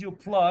 This is your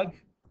plug.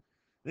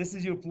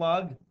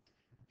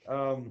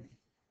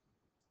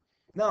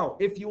 Now,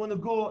 if you want to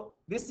go,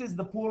 this is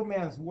the poor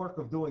man's work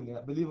of doing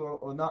it, believe it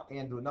or not,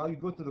 Andrew. Now you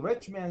go to the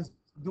rich man's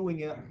doing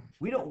it.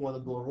 We don't want to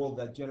go roll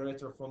that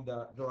generator from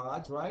the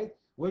garage, right?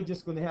 We're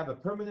just going to have a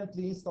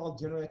permanently installed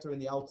generator in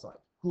the outside.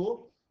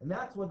 Cool? And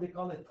that's what they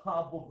call it,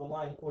 top of the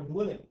line or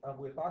dwelling.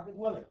 We're talking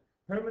dwelling.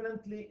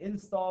 Permanently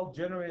installed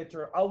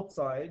generator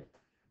outside.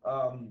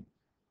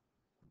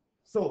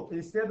 So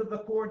instead of the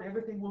cord,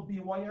 everything will be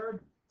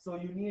wired. So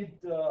you need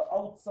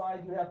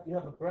outside, you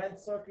have a branch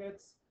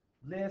circuits,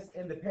 list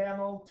in the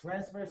panel,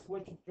 transfer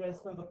switch to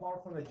transfer the power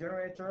from the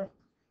generator.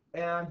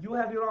 And you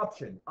have your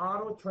option,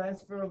 auto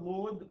transfer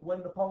load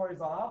when the power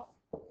is off.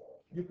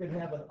 You can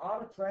have an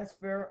auto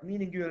transfer,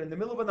 meaning you're in the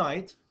middle of the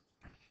night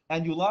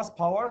and you lost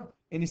power.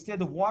 And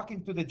instead of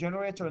walking to the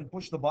generator and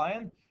push the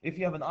button, if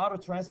you have an auto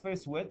transfer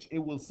switch, it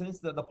will sense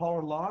that the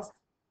power lost,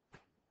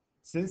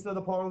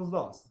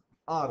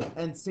 auto,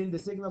 and send the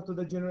signal to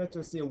the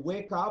generator, say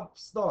wake up,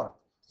 start.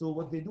 So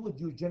what they do with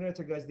your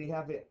generator, guys, they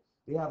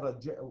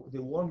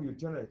warm your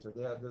generator.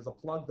 There's a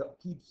plug that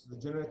keeps the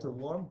generator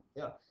warm.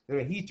 Yeah, they're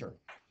a heater,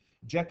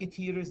 jacket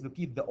heaters to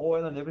keep the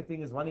oil and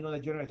everything is running on the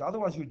generator.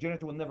 Otherwise, your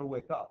generator will never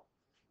wake up.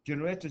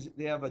 Generators,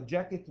 they have a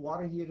jacket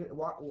water heater.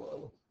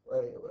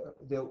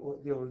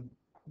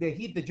 They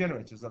heat the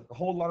generators. A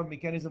whole lot of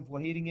mechanism for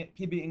heating it,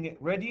 keeping it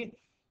ready.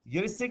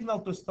 Get a signal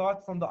to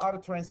start from the auto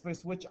transfer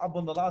switch up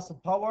on the loss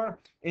of power.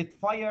 It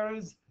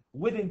fires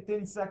within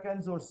 10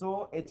 seconds or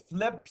so. It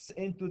flips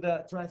into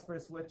the transfer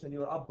switch and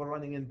you're up and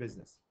running in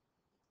business.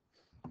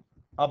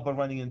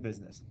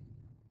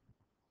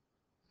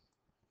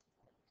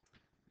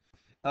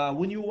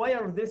 When you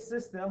wire this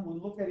system, we'll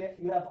look at it.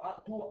 You have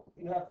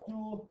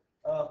two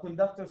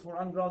conductors for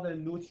ungrounded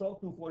and neutral,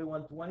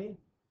 24120.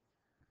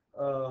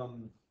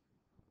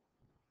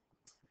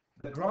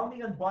 The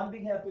grounding and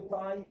bonding have to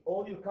tie.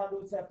 All your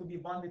conduits have to be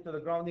bonded to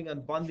the grounding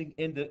and bonding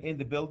in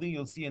the building.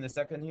 You'll see in a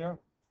second here.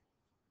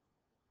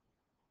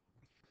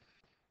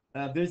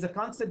 There's a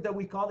concept that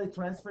we call a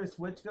transfer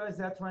switch, guys.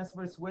 That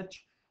transfer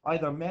switch,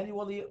 either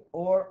manually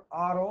or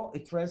auto,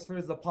 it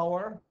transfers the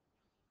power.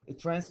 It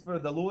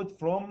transfers the load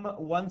from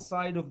one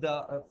side of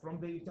from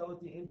the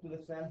utility into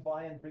the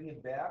standby and bring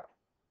it back.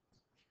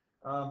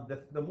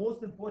 The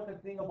most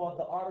important thing about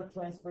the auto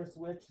transfer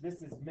switch,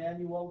 this is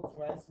manual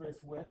transfer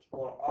switch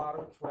or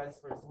auto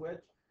transfer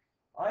switch.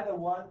 Either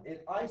one,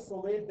 it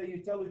isolates the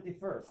utility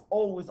first.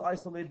 Always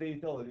isolate the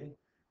utility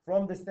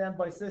from the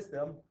standby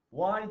system.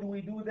 Why do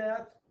we do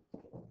that?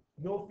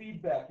 No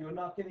feedback. You're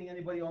not killing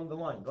anybody on the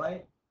line,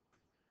 right?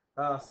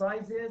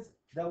 Sizes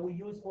that we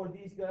use for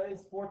these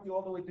guys, 40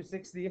 all the way to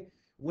 60.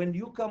 When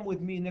you come with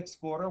me next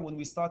quarter, when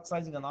we start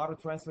sizing an auto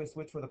transfer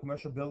switch for the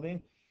commercial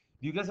building,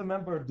 do you guys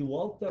remember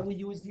DeWalt that we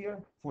use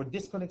here? For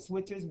disconnect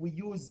switches, we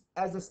use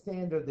as a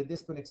standard the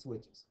disconnect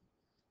switches.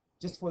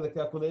 Just for the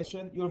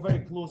calculation, you're very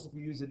close if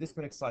you use the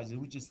disconnect sizes,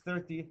 which is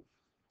 30,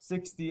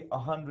 60,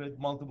 100,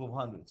 multiple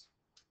hundreds.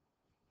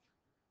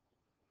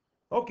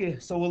 Okay,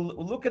 so we'll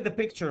look at the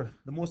picture,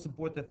 the most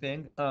important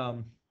thing.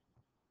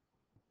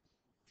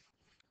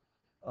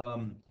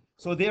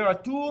 So there are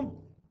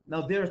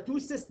two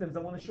systems I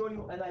want to show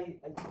you, and I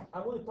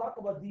want to talk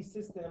about these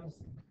systems.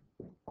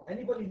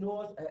 Anybody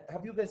knows,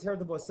 have you guys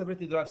heard about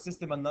stability drive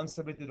system and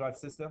non-stability drive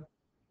system?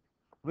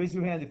 Raise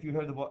your hand if you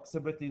heard about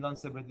stability,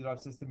 non-stability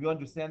drive system. You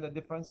understand the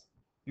difference?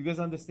 You guys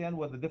understand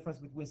what the difference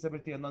between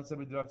stability and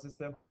non-stability drive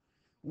system?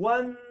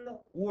 One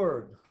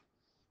word.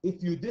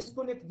 If you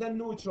disconnect the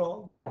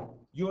neutral,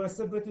 you're a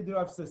stability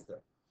drive system.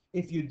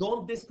 If you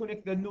don't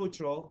disconnect the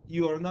neutral,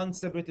 you're a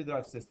non-stability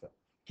drive system.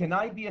 Can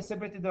I be a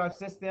stability drive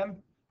system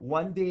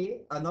one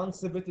day, a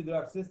non-stability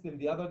drive system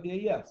the other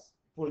day? Yes,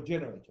 for a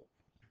generator.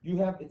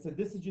 It's a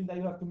decision that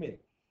you have to make.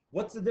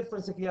 What's the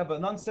difference if you have a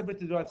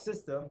non-stability drive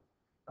system?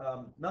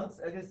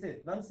 Like I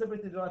said,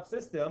 non-stability drive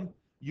system,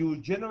 your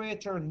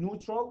generator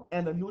neutral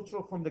and the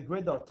neutral from the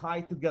grid are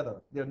tied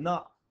together. They're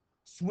not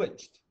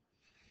switched.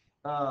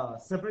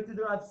 Stability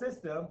drive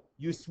system,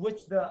 you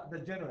switch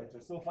the generator.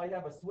 So if I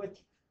have a switch,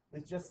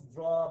 let's just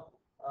draw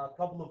a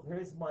couple of,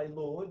 here's my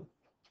load,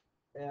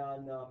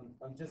 and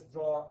I'm just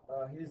draw,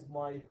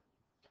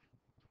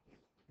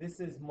 this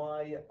is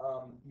my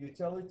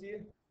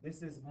utility,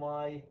 this is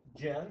my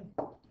gen,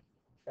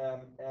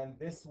 and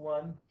this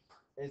one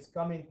is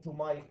coming to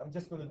my, I'm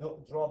just going to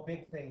draw a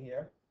big thing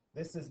here.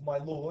 This is my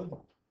load,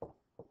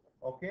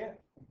 okay,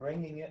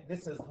 bringing it,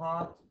 this is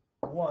hot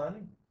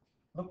 1.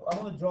 Look, I'm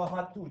going to draw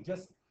hot 2,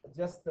 just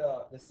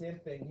the same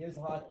thing. Here's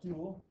hot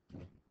 2,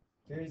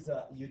 here's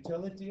a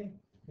utility,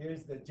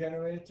 here's the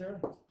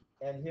generator,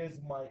 and here's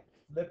my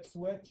flip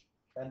switch,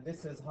 and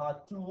this is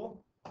hot 2,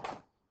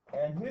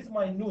 and here's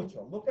my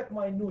neutral. Look at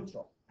my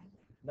neutral.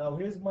 Now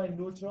here's my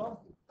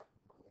neutral,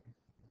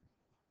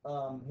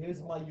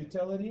 here's my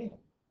utility,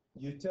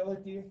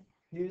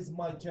 here's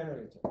my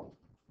generator.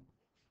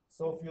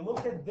 So if you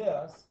look at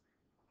this,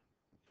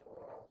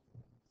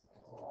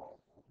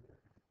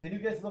 can you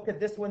guys look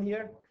at this one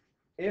here?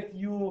 If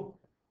you,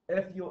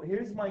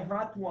 here's my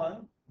hot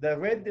 1, the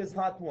red is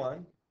hot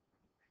 1.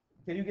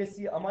 Can you guys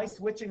see, am I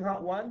switching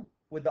hot 1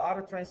 with the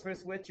auto transfer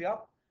switch?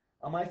 Yep.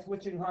 Am I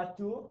switching hot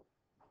 2?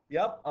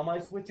 Yep. Am I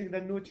switching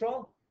the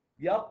neutral?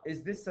 Yep.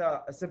 Is this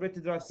a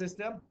stability drive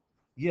system?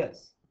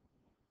 Yes.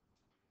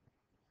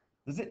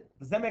 Does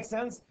that make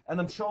sense? And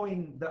I'm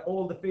showing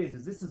all the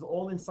phases. This is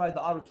all inside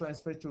the auto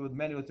transfer to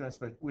manual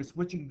transfer. We're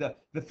switching the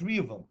 3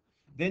 of them.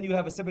 Then you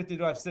have a stability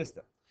drive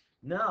system.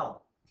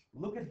 Now,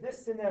 look at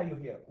this scenario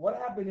here. What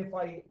happened if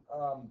I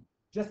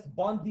just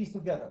bond these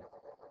together?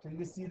 Can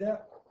you see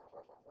that?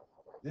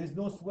 There's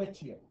no switch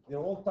here. They're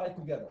all tied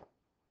together.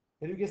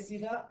 Can you guys see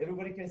that?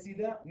 Everybody can see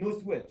that? No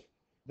switch.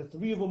 The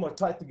 3 of them are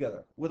tied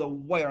together with a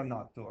wire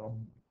nut or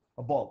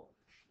a bulb.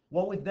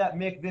 What would that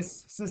make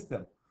this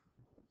system?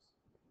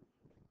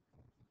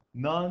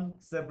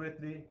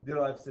 Non-separately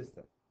derived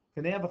system.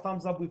 Can they have a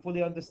thumbs up? We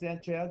fully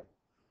understand, Chad?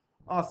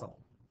 Awesome.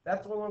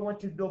 That's what I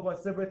want you to do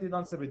about separately,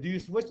 non-separately. Do you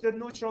switch the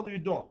neutral or you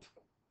don't?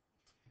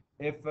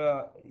 If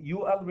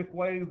UL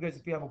require you guys,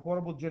 if you have a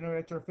portable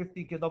generator,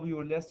 50 kW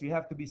or less, you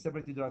have to be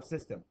separately derived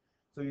system.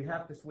 So you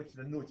have to switch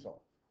the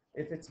neutral.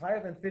 If it's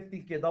higher than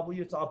 50 kW,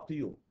 it's up to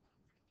you.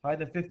 Higher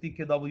than 50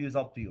 kW is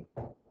up to you.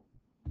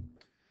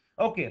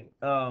 Okay.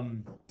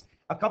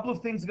 A couple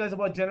of things, guys,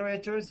 about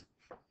generators.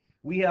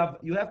 You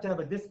have to have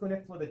a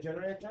disconnect for the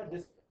generator.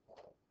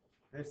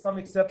 There's some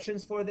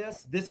exceptions for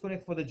this.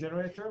 Disconnect for the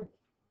generator.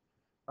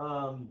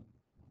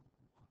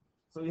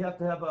 So you have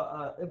to have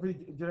every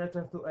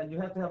generator and you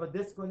have to have a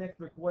disconnect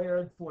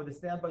required for the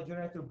standby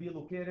generator to be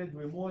located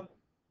remote,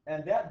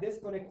 and that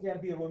disconnect can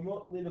be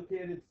remotely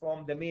located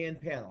from the main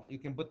panel. You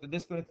can put the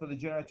disconnect for the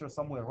generator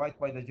somewhere right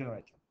by the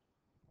generator.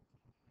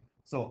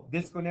 So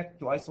disconnect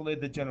to isolate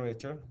the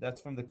generator.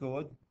 That's from the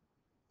code.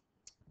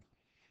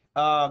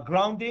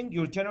 Grounding,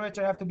 your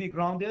generator have to be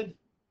grounded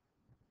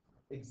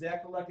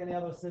exactly like any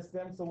other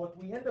system. So what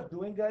we end up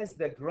doing, guys,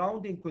 the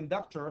grounding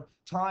conductor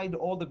tied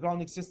all the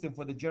grounding system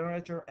for the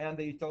generator and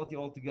the utility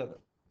all together.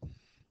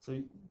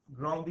 So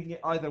grounding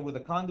it either with a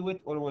conduit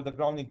or with a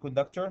grounding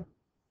conductor.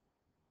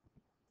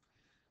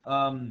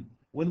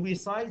 When we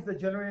size the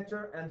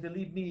generator, and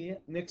believe me,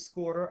 next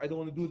quarter, I don't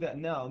want to do that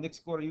now.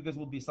 Next quarter, you guys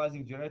will be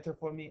sizing generator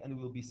for me, and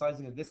we'll be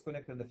sizing a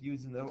disconnect and the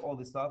fuse and all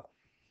this stuff.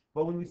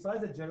 But when we size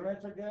the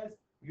generator, guys,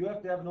 you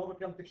have to have an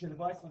overcome protection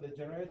device for the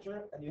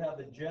generator, and you have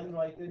the gen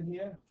right in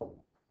here.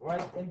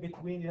 Right in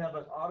between, you have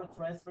an auto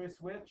transfer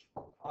switch,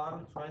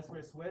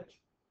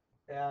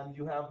 and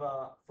you have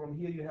from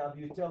here you have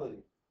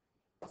utility.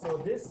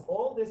 So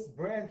all this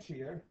branch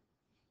here,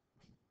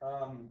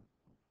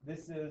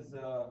 this is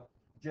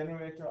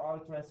generator,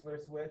 auto transfer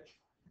switch.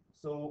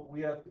 So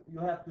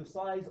you have to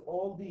size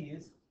all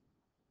these.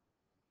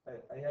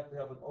 I have to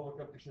have an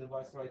overcome protection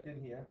device right in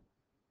here,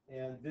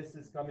 and this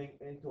is coming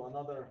into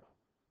another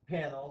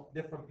panel,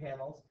 different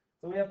panels.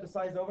 So we have to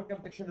size the overcome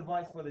protection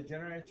device for the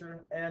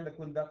generator and the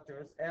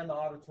conductors and the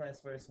auto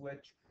transfer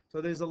switch.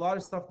 So there's a lot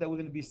of stuff that we're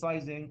going to be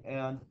sizing,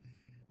 and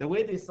the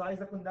way they size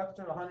the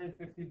conductor,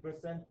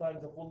 150%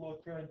 times the full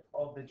load current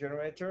of the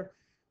generator.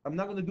 I'm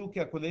not going to do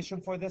calculation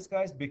for this,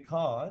 guys,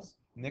 because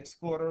next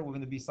quarter we're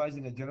going to be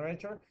sizing a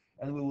generator,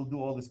 and we will do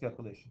all this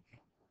calculation.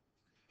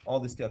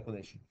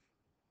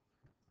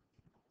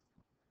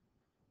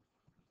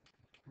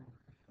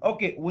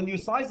 Okay, when you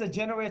size the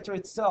generator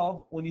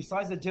itself,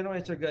 guys,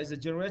 the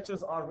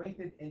generators are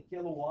rated in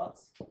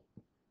kilowatts,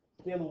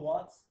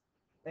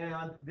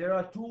 and there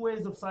are two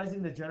ways of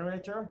sizing the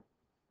generator.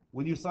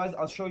 When you size,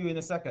 I'll show you in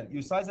a second.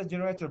 You size a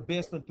generator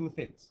based on two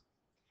things.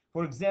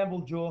 For example,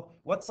 Joe,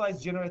 what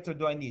size generator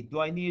do I need? Do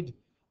I need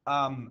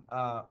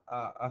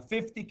a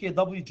 50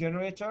 kW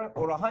generator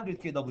or a 100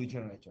 kW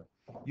generator?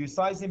 You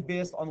size them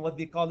based on what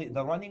they call it,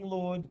 the running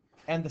load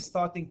and the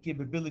starting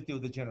capability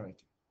of the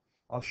generator.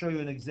 I'll show you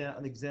an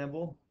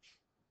example.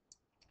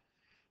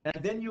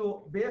 And then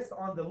you, based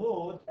on the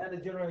load and the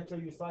generator,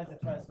 you size the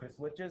transfer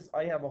switches.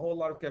 I have a whole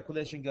lot of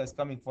calculation, guys,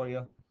 coming for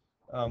you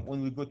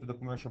when we go to the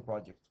commercial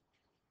project.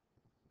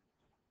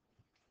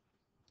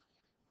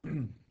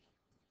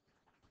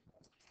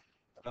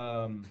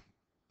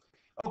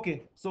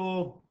 Okay,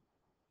 so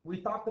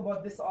we talked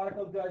about this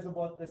article, guys,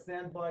 about the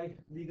standby,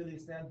 legally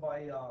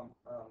standby,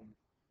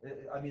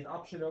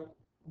 optional.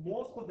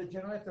 Most of the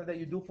generator that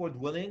you do for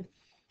dwelling,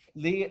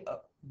 they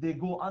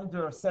go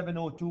under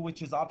 702,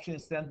 which is optional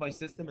standby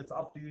system. It's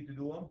up to you to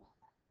do them.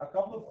 A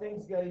couple of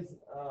things, guys,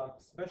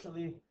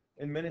 especially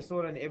in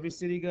Minnesota and every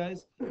city,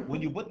 guys,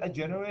 when you put a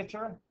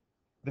generator,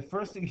 the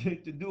first thing you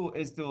need to do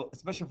is to,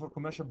 especially for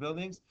commercial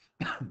buildings,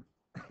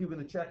 you're going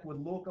to check with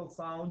local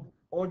sound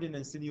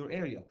ordinance in your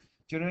area.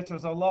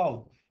 Generators are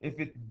loud. If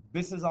it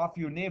pisses off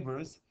your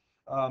neighbors,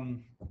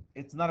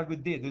 it's not a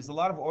good day. There's a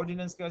lot of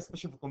ordinance, guys,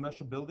 especially for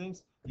commercial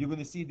buildings. You're going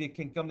to see the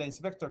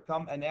inspector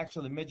come and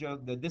actually measure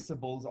the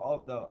decibels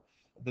of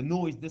the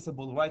noise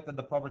decibel right at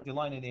the property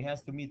line, and it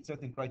has to meet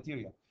certain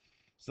criteria.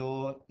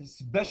 So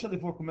especially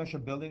for commercial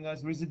building,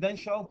 guys,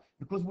 residential,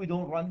 because we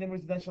don't run them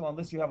residential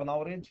unless you have an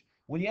outage.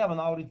 When you have an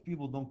outage,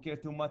 people don't care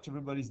too much.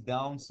 Everybody's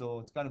down, so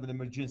it's kind of an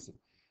emergency.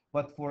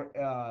 But for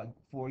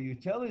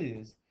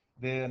utilities,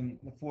 then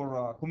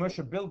for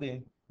commercial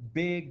building,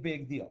 big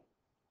deal.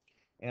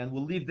 And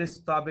we'll leave this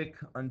topic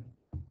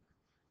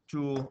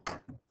to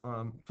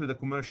the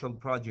commercial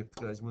project,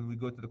 guys, when we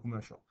go to the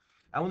commercial.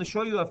 I want to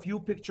show you a few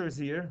pictures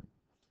here.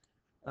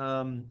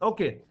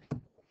 Okay.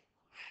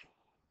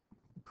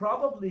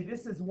 Probably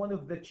this is one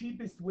of the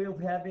cheapest way of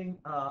having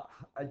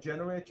a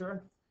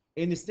generator.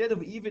 And instead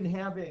of even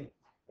having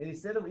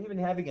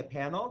a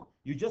panel,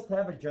 you just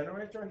have a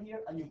generator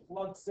here and you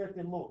plug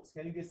certain loads.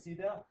 Can you guys see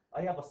that?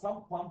 I have a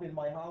sump pump in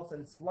my house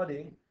and it's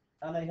flooding,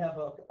 and I have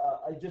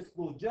I just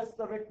go just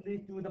directly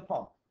to the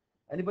pump.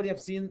 Anybody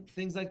have seen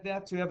things like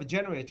that? So you have a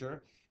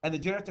generator and the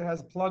generator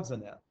has plugs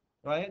on it,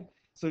 right?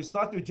 So you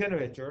start your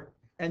generator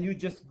and you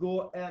just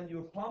go, and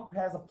your pump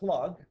has a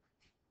plug,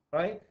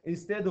 right?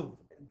 Instead of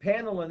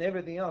panel and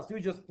everything else, you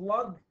just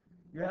plug.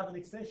 You have an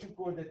extension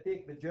cord that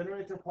takes the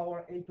generator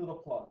power into the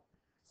plug.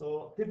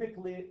 So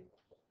typically,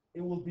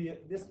 it will be,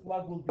 this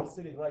plug will be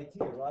sitting right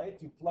here, right?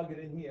 You plug it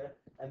in here,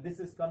 and this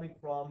is coming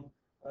from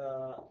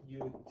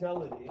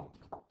utility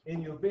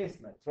in your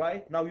basement,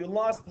 right? Now you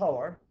lost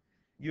power,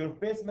 your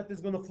basement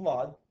is going to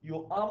flood.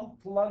 You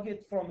unplug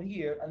it from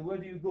here, and where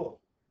do you go?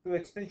 To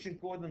extension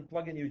cord and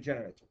plug in your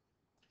generator.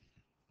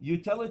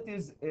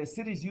 Utilities,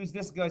 cities use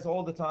this, guys,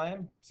 all the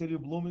time. City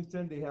of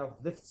Bloomington, they have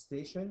lift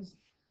stations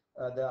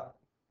that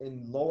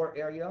in lower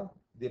area.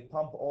 They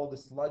pump all the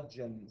sludge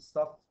and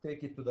stuff,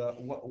 take it to the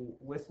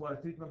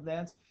wastewater treatment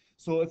plants.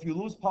 So if you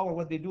lose power,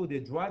 what they do, they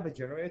drive a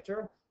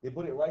generator, they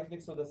put it right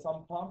next to the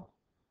sump pump,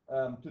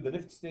 to the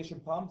lift station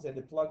pumps, and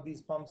they plug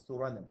these pumps to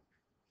run them.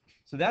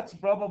 So that's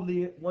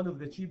probably one of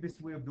the cheapest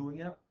way of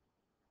doing it.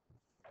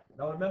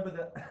 Now remember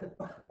that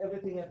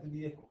everything has to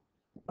be,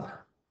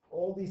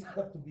 all these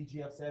have to be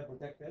GFCI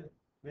protected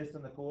based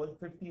on the code,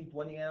 15,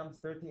 20 amps,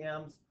 30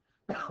 amps,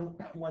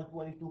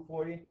 120,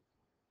 240.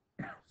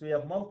 So you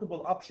have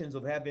multiple options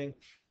of having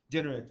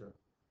generator,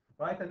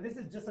 right? And this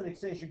is just an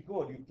extension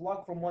cord. You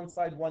plug from one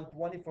side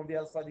 120, from the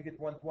other side you get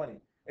 120.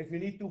 If you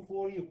need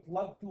 240, you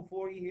plug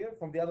 240 here.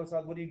 From the other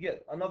side, what do you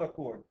get? Another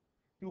cord,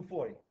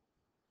 240.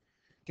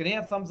 Can I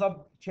have thumbs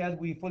up, Chad?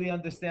 We fully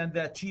understand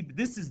that cheap.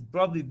 This is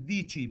probably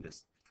the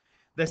cheapest.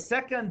 The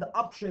second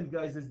option,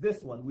 guys, is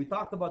this one. We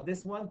talked about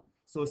this one.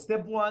 So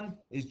step one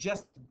is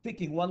just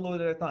picking one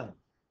load at a time.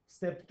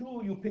 Step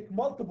 2, you pick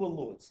multiple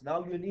loads.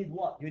 Now you need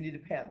what? You need a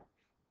panel,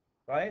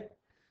 right?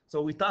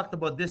 So we talked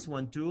about this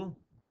one too.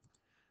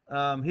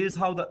 Here's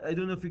how I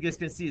don't know if you guys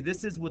can see.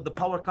 This is with the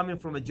power coming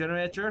from a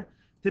generator.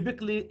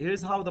 Typically,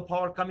 here's how the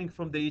power coming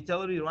from the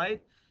utility,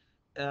 right?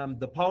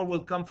 The power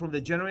will come from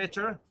the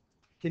generator.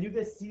 Can you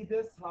guys see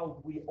this?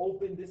 How we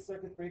open this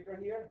circuit breaker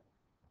here,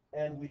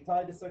 and we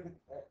tie the circuit,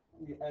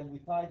 and we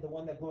tie the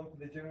one that going to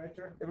the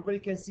generator. Everybody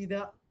can see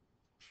that?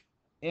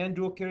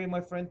 Andrew, Kerry,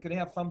 my friend, can I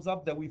have thumbs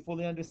up that we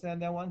fully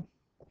understand that one?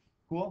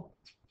 Cool.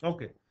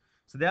 Okay.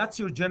 So that's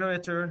your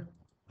generator,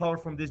 power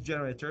from this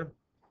generator.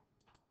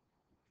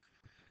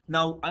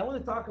 Now, I want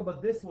to talk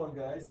about this one,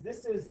 guys.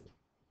 This is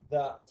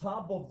the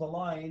top of the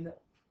line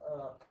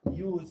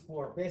used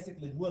for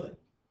basically dwelling.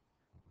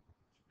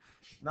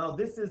 Now,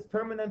 this is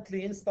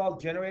permanently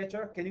installed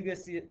generator. Can you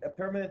guys see it? A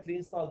permanently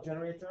installed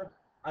generator.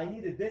 I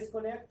need a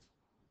disconnect.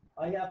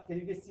 Can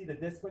you guys see the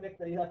disconnect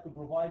that you have to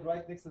provide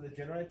right next to the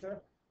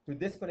generator to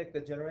disconnect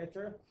the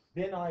generator?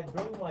 Then I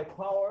bring my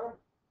power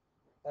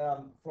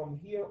from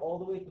here all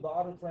the way to the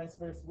auto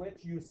transfer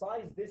switch. You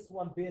size this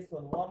one based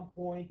on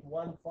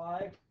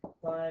 1.15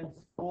 times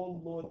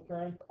full load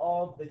current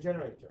of the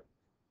generator.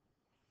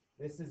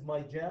 This is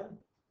my gen.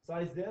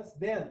 Size this.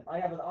 Then I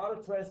have an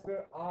auto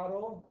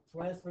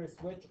transfer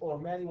switch or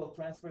manual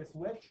transfer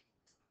switch,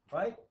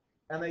 right?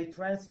 And I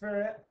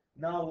transfer it.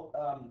 Now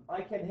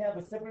I can have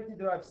a separately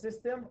derived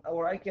system,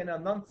 or I can have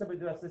a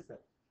non-separately derived system.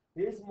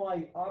 Here's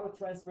my auto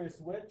transfer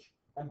switch.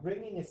 I'm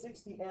bringing a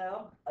 60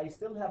 amp. I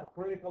still have a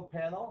critical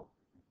panel.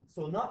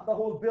 So not the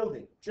whole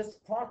building,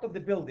 just part of the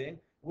building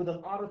with an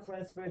auto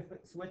transfer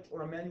switch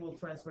or a manual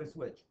transfer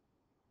switch.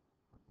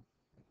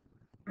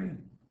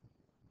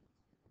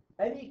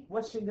 Any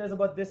question, guys,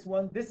 about this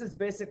one? This is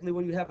basically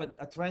where you have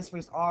a transfer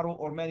auto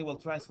or manual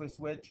transfer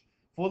switch,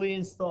 fully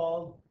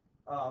installed,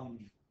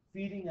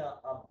 feeding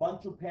a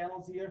bunch of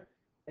panels here.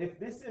 If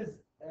this is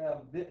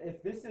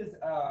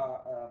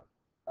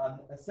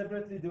a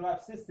separately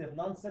derived system,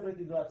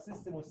 non-separately derived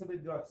system, or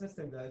separately derived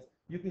system, guys,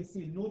 you can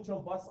see neutral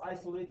bus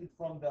isolated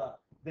from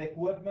the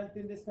equipment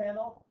in this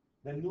panel.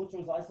 The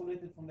neutral is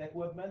isolated from the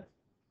equipment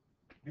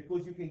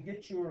because you can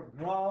get your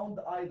ground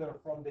either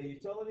from the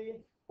utility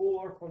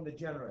or from the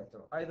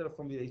generator, either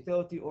from the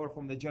utility or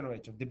from the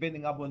generator,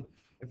 depending upon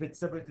if it's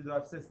separately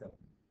derived system.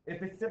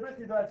 If it's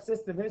separately derived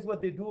system, here's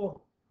what they do.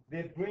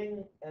 They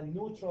bring a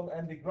neutral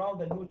and they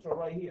ground a neutral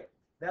right here.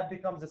 That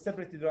becomes a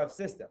separately derived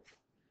system.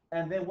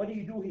 And then what do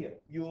you do here?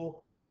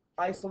 You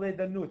isolate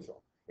the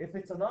neutral. If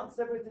it's a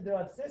non-separately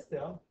derived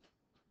system,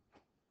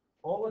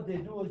 all what they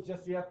do is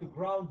just you have to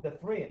ground the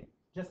frame,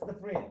 just the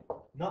frame,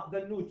 not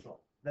the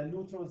neutral. The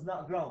neutral is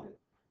not grounded.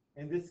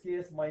 In this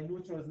case, my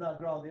neutral is not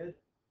grounded,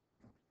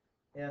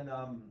 and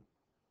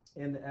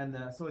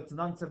so it's a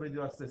non-separately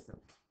derived system.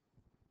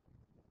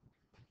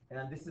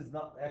 And this is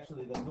not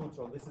actually the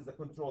neutral. This is the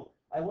control.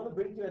 I want to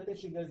bring to your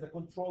attention, guys, the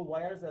control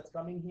wires that's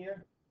coming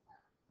here.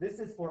 This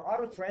is for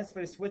auto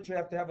transfer switch. You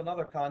have to have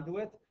another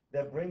conduit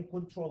that bring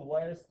control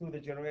wires to the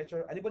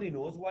generator. Anybody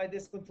knows why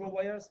this control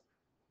wires?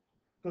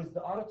 Because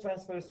the auto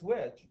transfer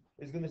switch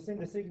is going to send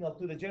the signal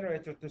to the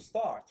generator to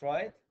start,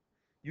 right?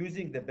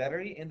 Using the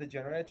battery in the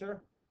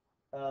generator.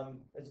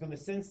 It's going to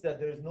sense that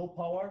there is no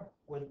power.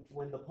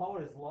 When the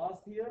power is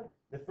lost here,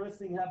 the first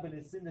thing happens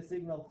is send the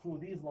signal through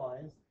these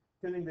lines,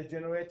 telling the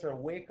generator,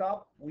 wake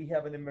up, we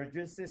have an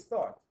emergency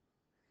start.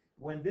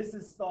 When this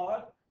is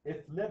start,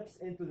 it flips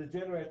into the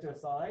generator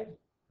side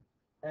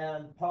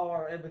and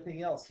power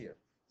everything else here.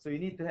 So you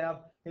need to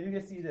have, can you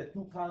guys see the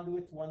two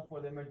conduits, one for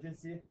the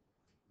emergency,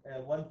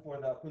 one for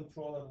the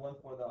control, and one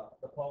for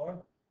the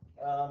power.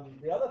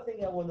 The other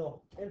thing I want to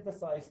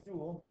emphasize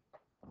too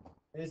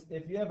is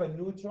if you have a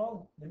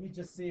neutral, let me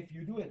just say if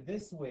you do it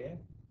this way,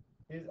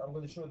 I'm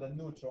going to show the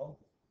neutral.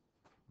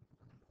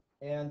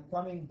 And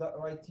coming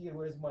right here,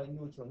 where's my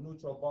neutral?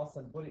 Neutral bus,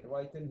 and put it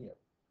right in here.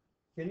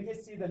 Can you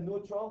guys see the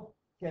neutral?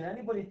 Can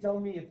anybody tell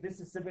me if this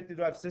is separately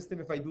derived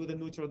system if I do the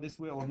neutral this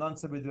way, or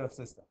non-separately derived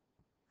system?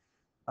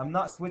 I'm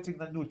not switching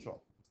the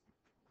neutral.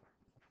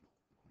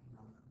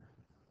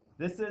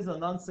 This is a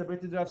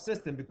non-separately derived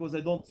system because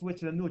I don't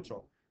switch the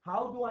neutral.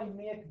 How do I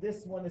make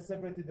this one a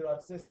separately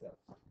derived system?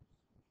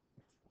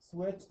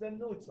 Switch the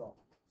neutral.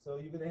 So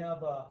you're going to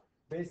have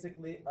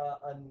basically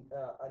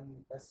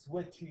a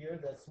switch here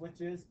that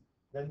switches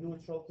the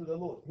neutral to the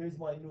load. Here's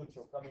my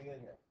neutral coming in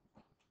here.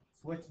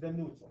 Switch the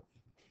neutral.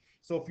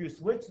 So if you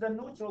switch the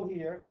neutral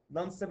here,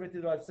 non-separately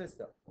derived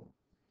system.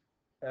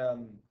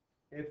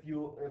 If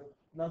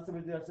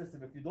non-separately derived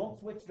system, if you don't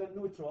switch the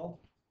neutral,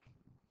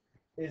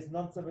 is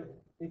non-separate.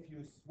 If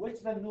you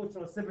switch the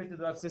neutral, separately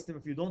derived system.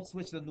 If you don't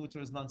switch the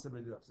neutral, is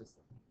non-separately derived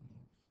system.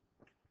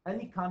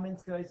 Any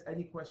comments, guys?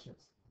 Any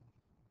questions?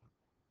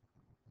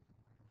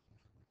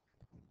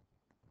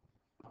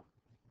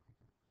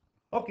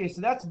 Okay,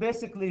 so that's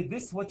basically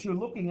this what you're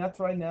looking at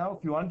right now.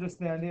 If you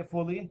understand it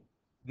fully,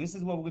 this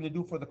is what we're going to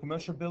do for the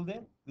commercial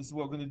building. This is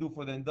what we're going to do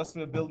for the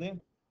industrial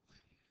building.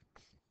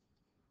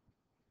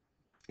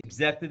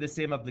 Exactly the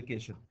same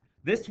application.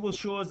 This will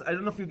shows, I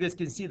don't know if you guys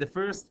can see the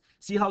first,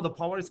 see how the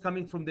power is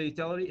coming from the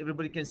utility?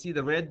 Everybody can see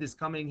the red is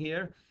coming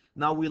here.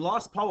 Now we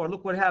lost power,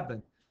 look what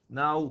happened.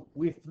 Now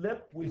we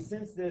flip, we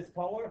sense there's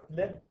power,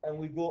 flip, and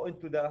we go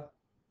into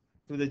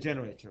the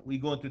generator. We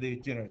go into the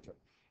generator.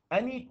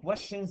 Any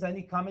questions,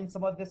 any comments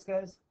about this,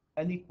 guys?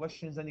 Any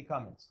questions, any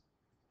comments?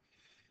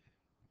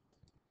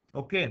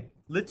 Okay,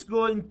 let's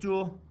go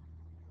into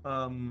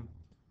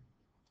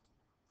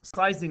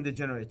sizing the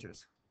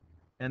generators.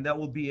 And that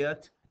will be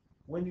it.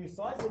 When you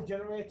size the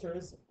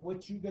generators,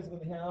 which you guys are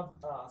going to have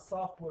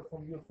software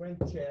from your friend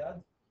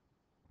Chad,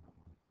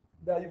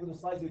 that you're going to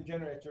size your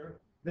generator.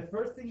 The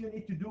first thing you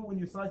need to do when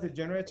you size the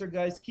generator,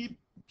 guys,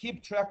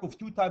 keep track of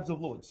two types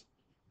of loads.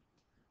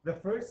 The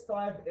first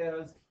type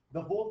is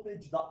the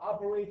voltage, the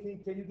operating.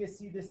 Can you guys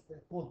see this?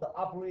 It's called the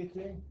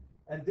operating,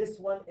 and this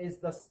one is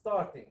the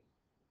starting.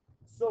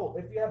 So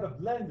if you have a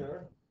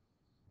blender,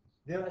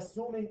 they're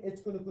assuming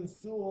it's going to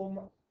consume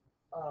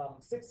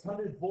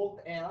 600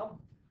 volt amp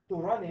to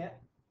run it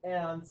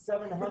and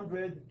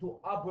 700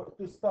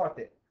 to start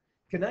it.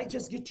 Can I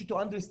just get you to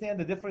understand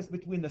the difference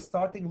between the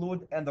starting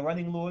load and the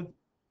running load?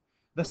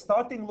 The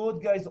starting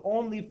load, guys,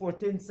 only for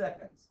 10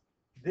 seconds.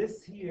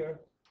 This here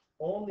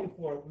only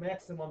for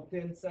maximum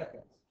 10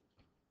 seconds.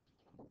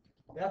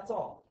 That's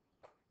all.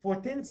 For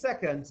 10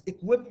 seconds,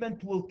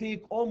 equipment will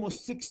take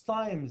almost 6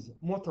 times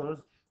motors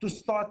to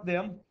start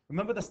them.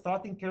 Remember the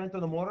starting current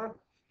on the motor?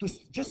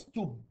 Just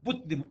to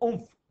put them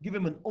oomph, give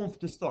them an oomph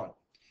to start.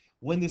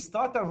 When they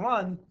start a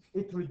run,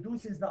 it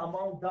reduces the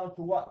amount down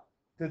to what?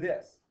 To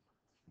this.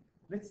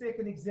 Let's take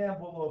an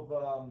example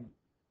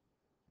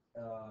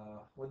of,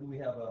 what do we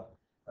have?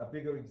 A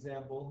bigger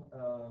example.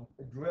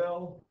 A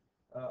drill,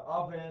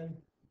 oven,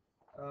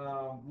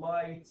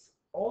 lights.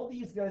 All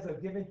these guys are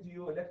given to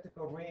you,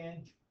 electrical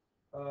range,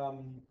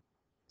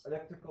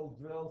 electrical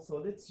drill. So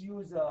let's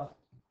use the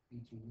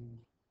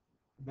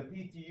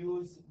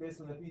PTUs, based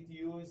on the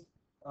PTUs.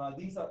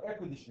 These are air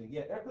conditioning.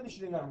 Yeah, air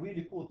conditioning are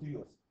really cool to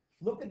use.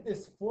 Look at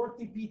this,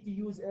 40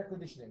 PTUs air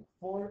conditioning,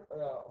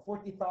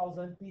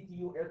 40,000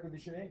 PTU air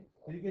conditioning.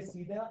 Can you guys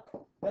see that?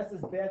 That's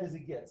as bad as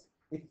it gets.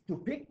 To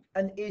pick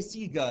an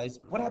AC, guys,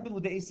 what happened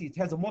with the AC? It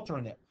has a motor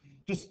in it.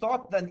 To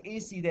start an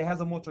AC that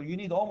has a motor, you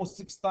need almost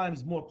 6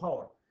 times more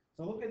power.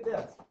 So look at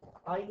this.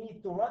 I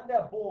need to run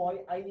that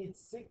boy, I need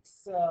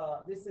 6,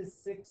 this is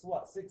 6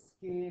 what? 6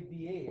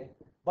 kVA.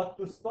 But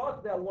to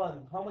start that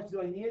one, how much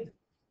do I need?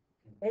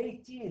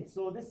 18.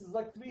 So this is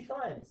like 3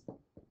 times.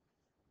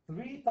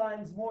 3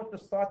 times more to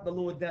start the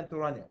load than to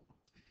run it.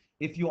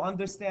 If you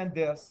understand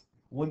this,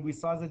 when we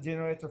size a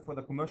generator for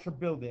the commercial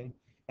building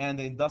and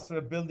the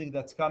industrial building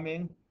that's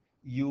coming,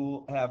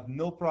 you have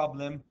no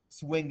problem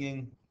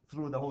swinging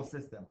through the whole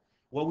system.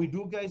 What we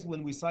do, guys,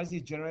 when we size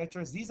these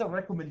generators, these are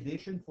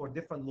recommendations for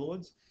different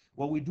loads.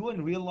 What we do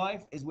in real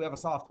life is we have a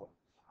software.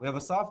 We have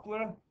a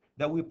software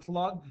that we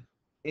plug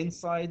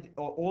inside,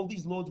 or all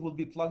these loads will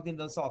be plugged in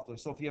the software.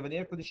 So if you have an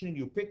air conditioning,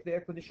 you pick the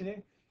air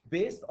conditioning.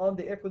 Based on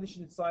the air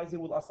conditioning size, it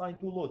will assign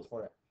 2 loads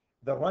for it.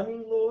 The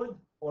running load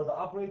or the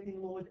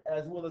operating load,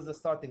 as well as the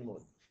starting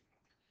load.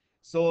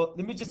 So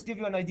let me just give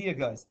you an idea,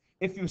 guys.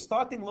 If your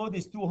starting load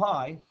is too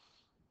high,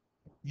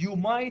 your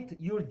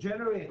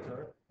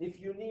generator, if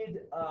you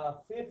need a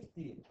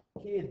 50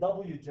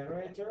 kW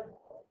generator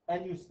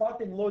and your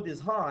starting load is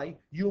high,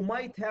 you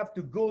might have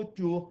to go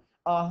to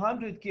a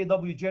 100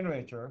 kW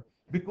generator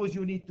because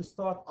you need to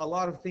start a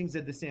lot of things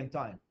at the same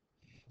time.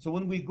 So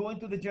when we go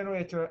into the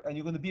generator, and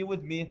you're going to be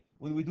with me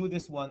when we do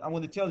this one, I'm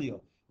going to tell you,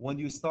 when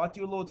you start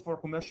your load for a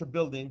commercial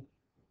building,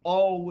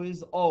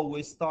 always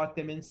start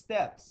them in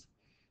steps.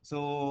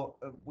 So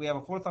we have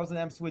a 4,000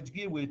 amp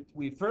switchgear.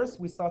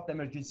 We start the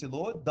emergency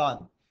load,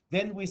 done.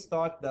 Then we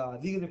start the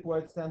legally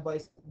required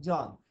standby,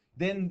 done.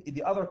 Then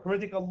the other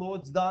critical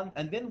loads, done.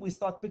 And then we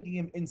start picking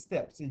them in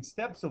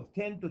steps of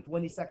 10 to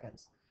 20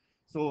 seconds.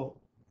 So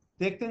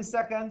take 10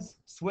 seconds,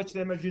 switch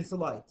the emergency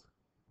light.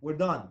 We're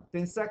done.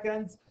 10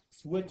 seconds,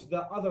 switch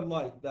the other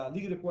light, the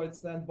legally required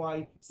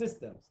standby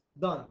systems.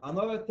 Done.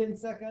 Another 10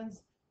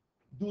 seconds,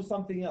 do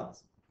something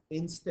else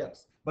in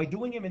steps. By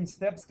doing them in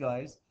steps,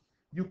 guys,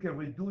 you can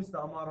reduce the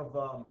amount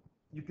of,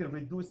 you can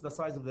reduce the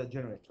size of the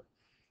generator.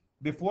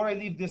 Before I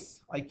leave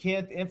this, I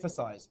can't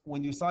emphasize,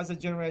 when you size a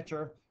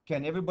generator,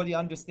 can everybody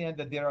understand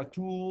that there are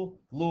 2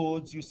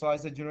 loads you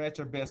size a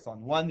generator based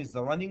on? One is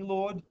the running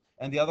load,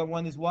 and the other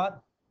one is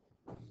what?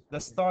 The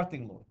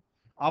starting load.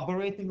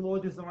 Operating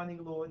load is the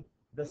running load.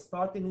 The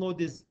starting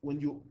load is when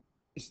you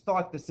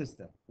start the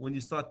system.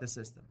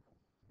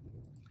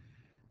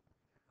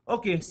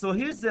 Okay, so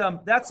here's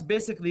that's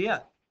basically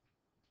it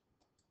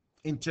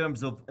in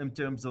terms of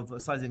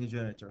sizing a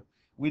generator.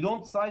 We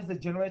don't size the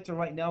generator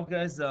right now,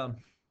 guys.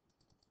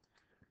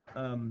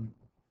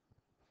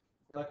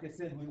 Like I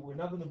said, we're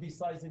not going to be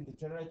sizing the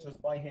generators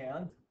by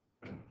hand.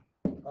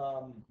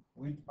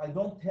 I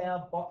don't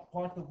have,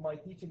 part of my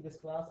teaching this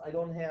class, I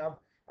don't have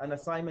an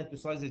assignment to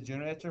size a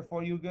generator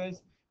for you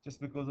guys, just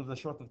because of the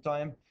short of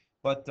time.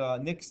 But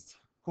next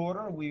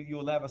quarter,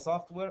 you'll have a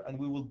software, and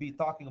we will be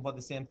talking about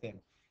the same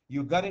thing.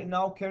 You got it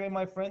now, Kerry,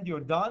 my friend, you're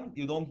done.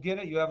 You don't get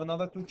it, you have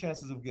another 2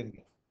 chances of getting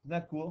it. Isn't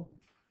that cool?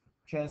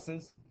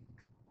 Chances.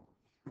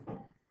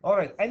 All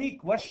right. Any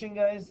question,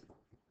 guys?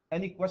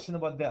 Any question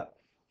about that?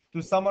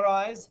 To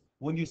summarize,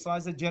 when you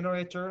size a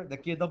generator, the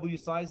kW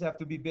size have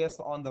to be based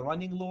on the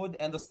running load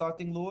and the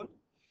starting load.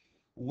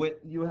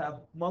 You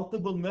have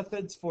multiple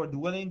methods for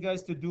dwelling,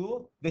 guys, to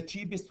do. The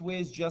cheapest way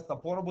is just a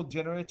portable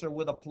generator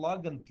with a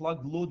plug and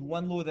plug load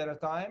one load at a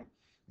time.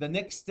 The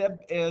next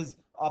step is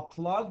a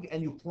plug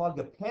and you plug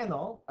a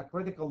panel, a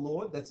critical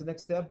load. That's the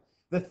next step.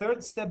 The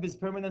third step is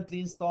permanently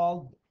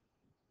installed,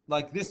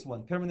 like this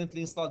one,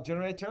 permanently installed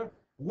generator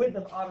with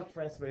an auto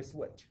transfer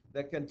switch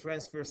that can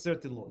transfer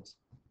certain loads.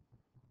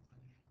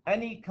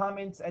 Any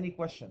comments, any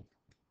question?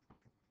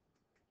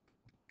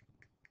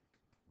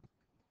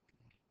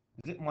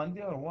 Is it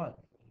Monday or what?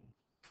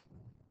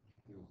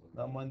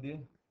 Not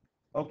Monday?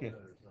 Okay.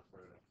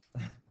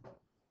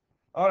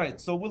 All right,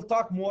 so we'll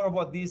talk more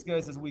about these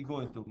guys as we go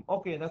into them.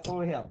 Okay, that's all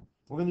we have.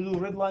 We're going to do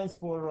red lines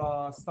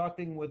for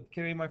starting with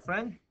Kerry, my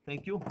friend.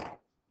 Thank you.